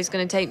am, it's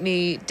going to take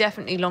me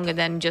definitely longer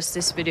than just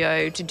this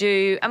video to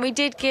do. And we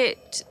did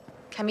get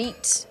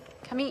Kamit.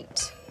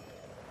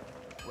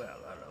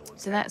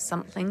 So that's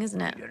something,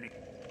 isn't it?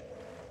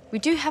 We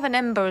do have an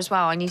ember as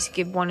well. I need to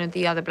give one of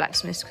the other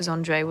blacksmiths because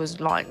Andre was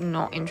like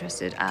not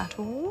interested at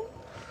all,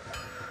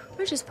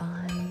 which is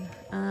fine.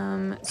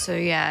 So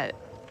yeah,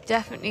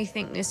 definitely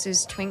think this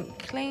is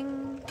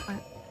twinkling.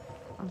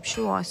 I'm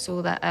sure I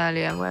saw that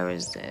earlier. Where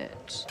is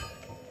it?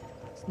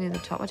 It's near the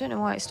top. I don't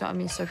know why it started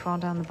me so far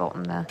down the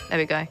bottom there. There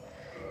we go.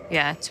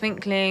 Yeah,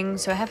 twinkling.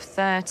 So I have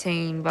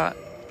 13, but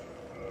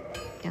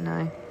you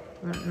know,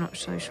 I'm not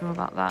so sure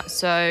about that.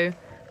 So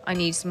I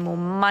need some more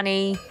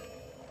money,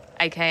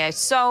 aka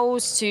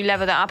souls, to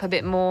level that up a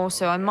bit more.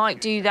 So I might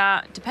do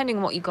that, depending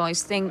on what you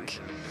guys think,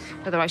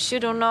 whether I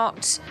should or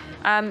not.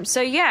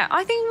 So yeah,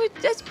 I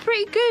think that's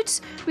pretty good.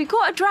 We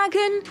got a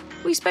dragon.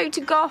 We spoke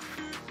to Goth.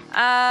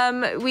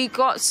 We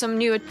got some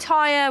new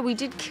attire. We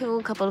did kill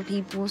a couple of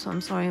people, so I'm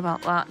sorry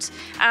about that.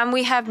 And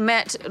we have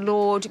met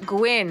Lord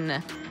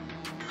Gwyn.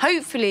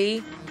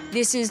 Hopefully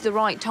this is the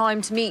right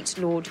time to meet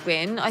Lord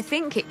Gwyn. I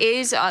think it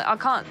is. I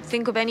can't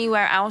think of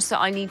anywhere else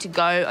that I need to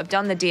go. I've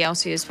done the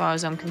DLC as far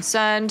as I'm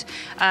concerned.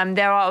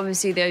 There are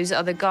obviously those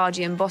other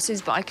Guardian bosses,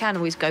 but I can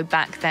always go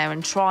back there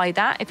and try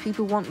that if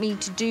people want me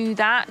to do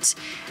that.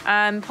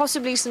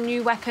 Possibly some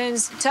new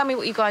weapons. Tell me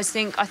what you guys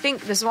think. I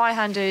think the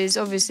Zweihander is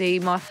obviously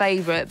my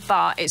favourite,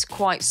 but it's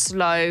quite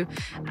slow,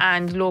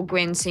 and Lord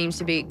Gwyn seems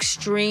to be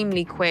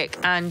extremely quick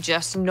and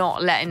just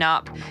not letting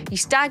up. He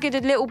staggered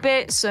a little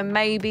bit, so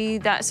maybe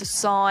that's a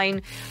sign.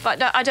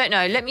 But I don't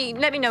know. Let me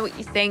know what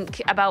you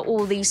think about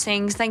all these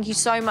things. Thank you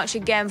so much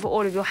again for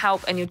all of your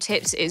help and your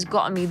tips. It's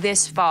gotten me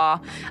this far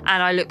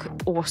and I look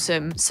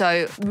awesome.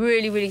 So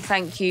really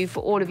thank you for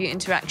all of your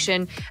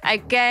interaction.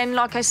 Again,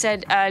 like I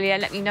said earlier,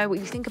 let me know what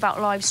you think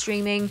about live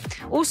streaming.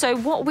 Also,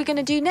 what are we going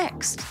to do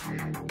next?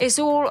 It's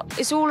all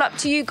up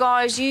to you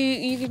guys.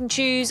 You can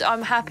choose.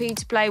 I'm happy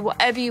to play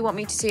whatever you want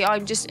me to see.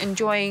 I'm just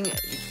enjoying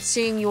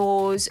seeing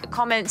yours,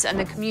 comments, and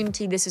the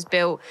community this has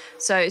built.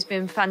 So it's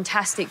been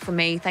fantastic for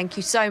me. Thank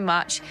you so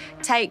much.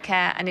 Take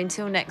care, and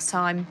until next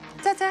time,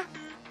 ta-ta.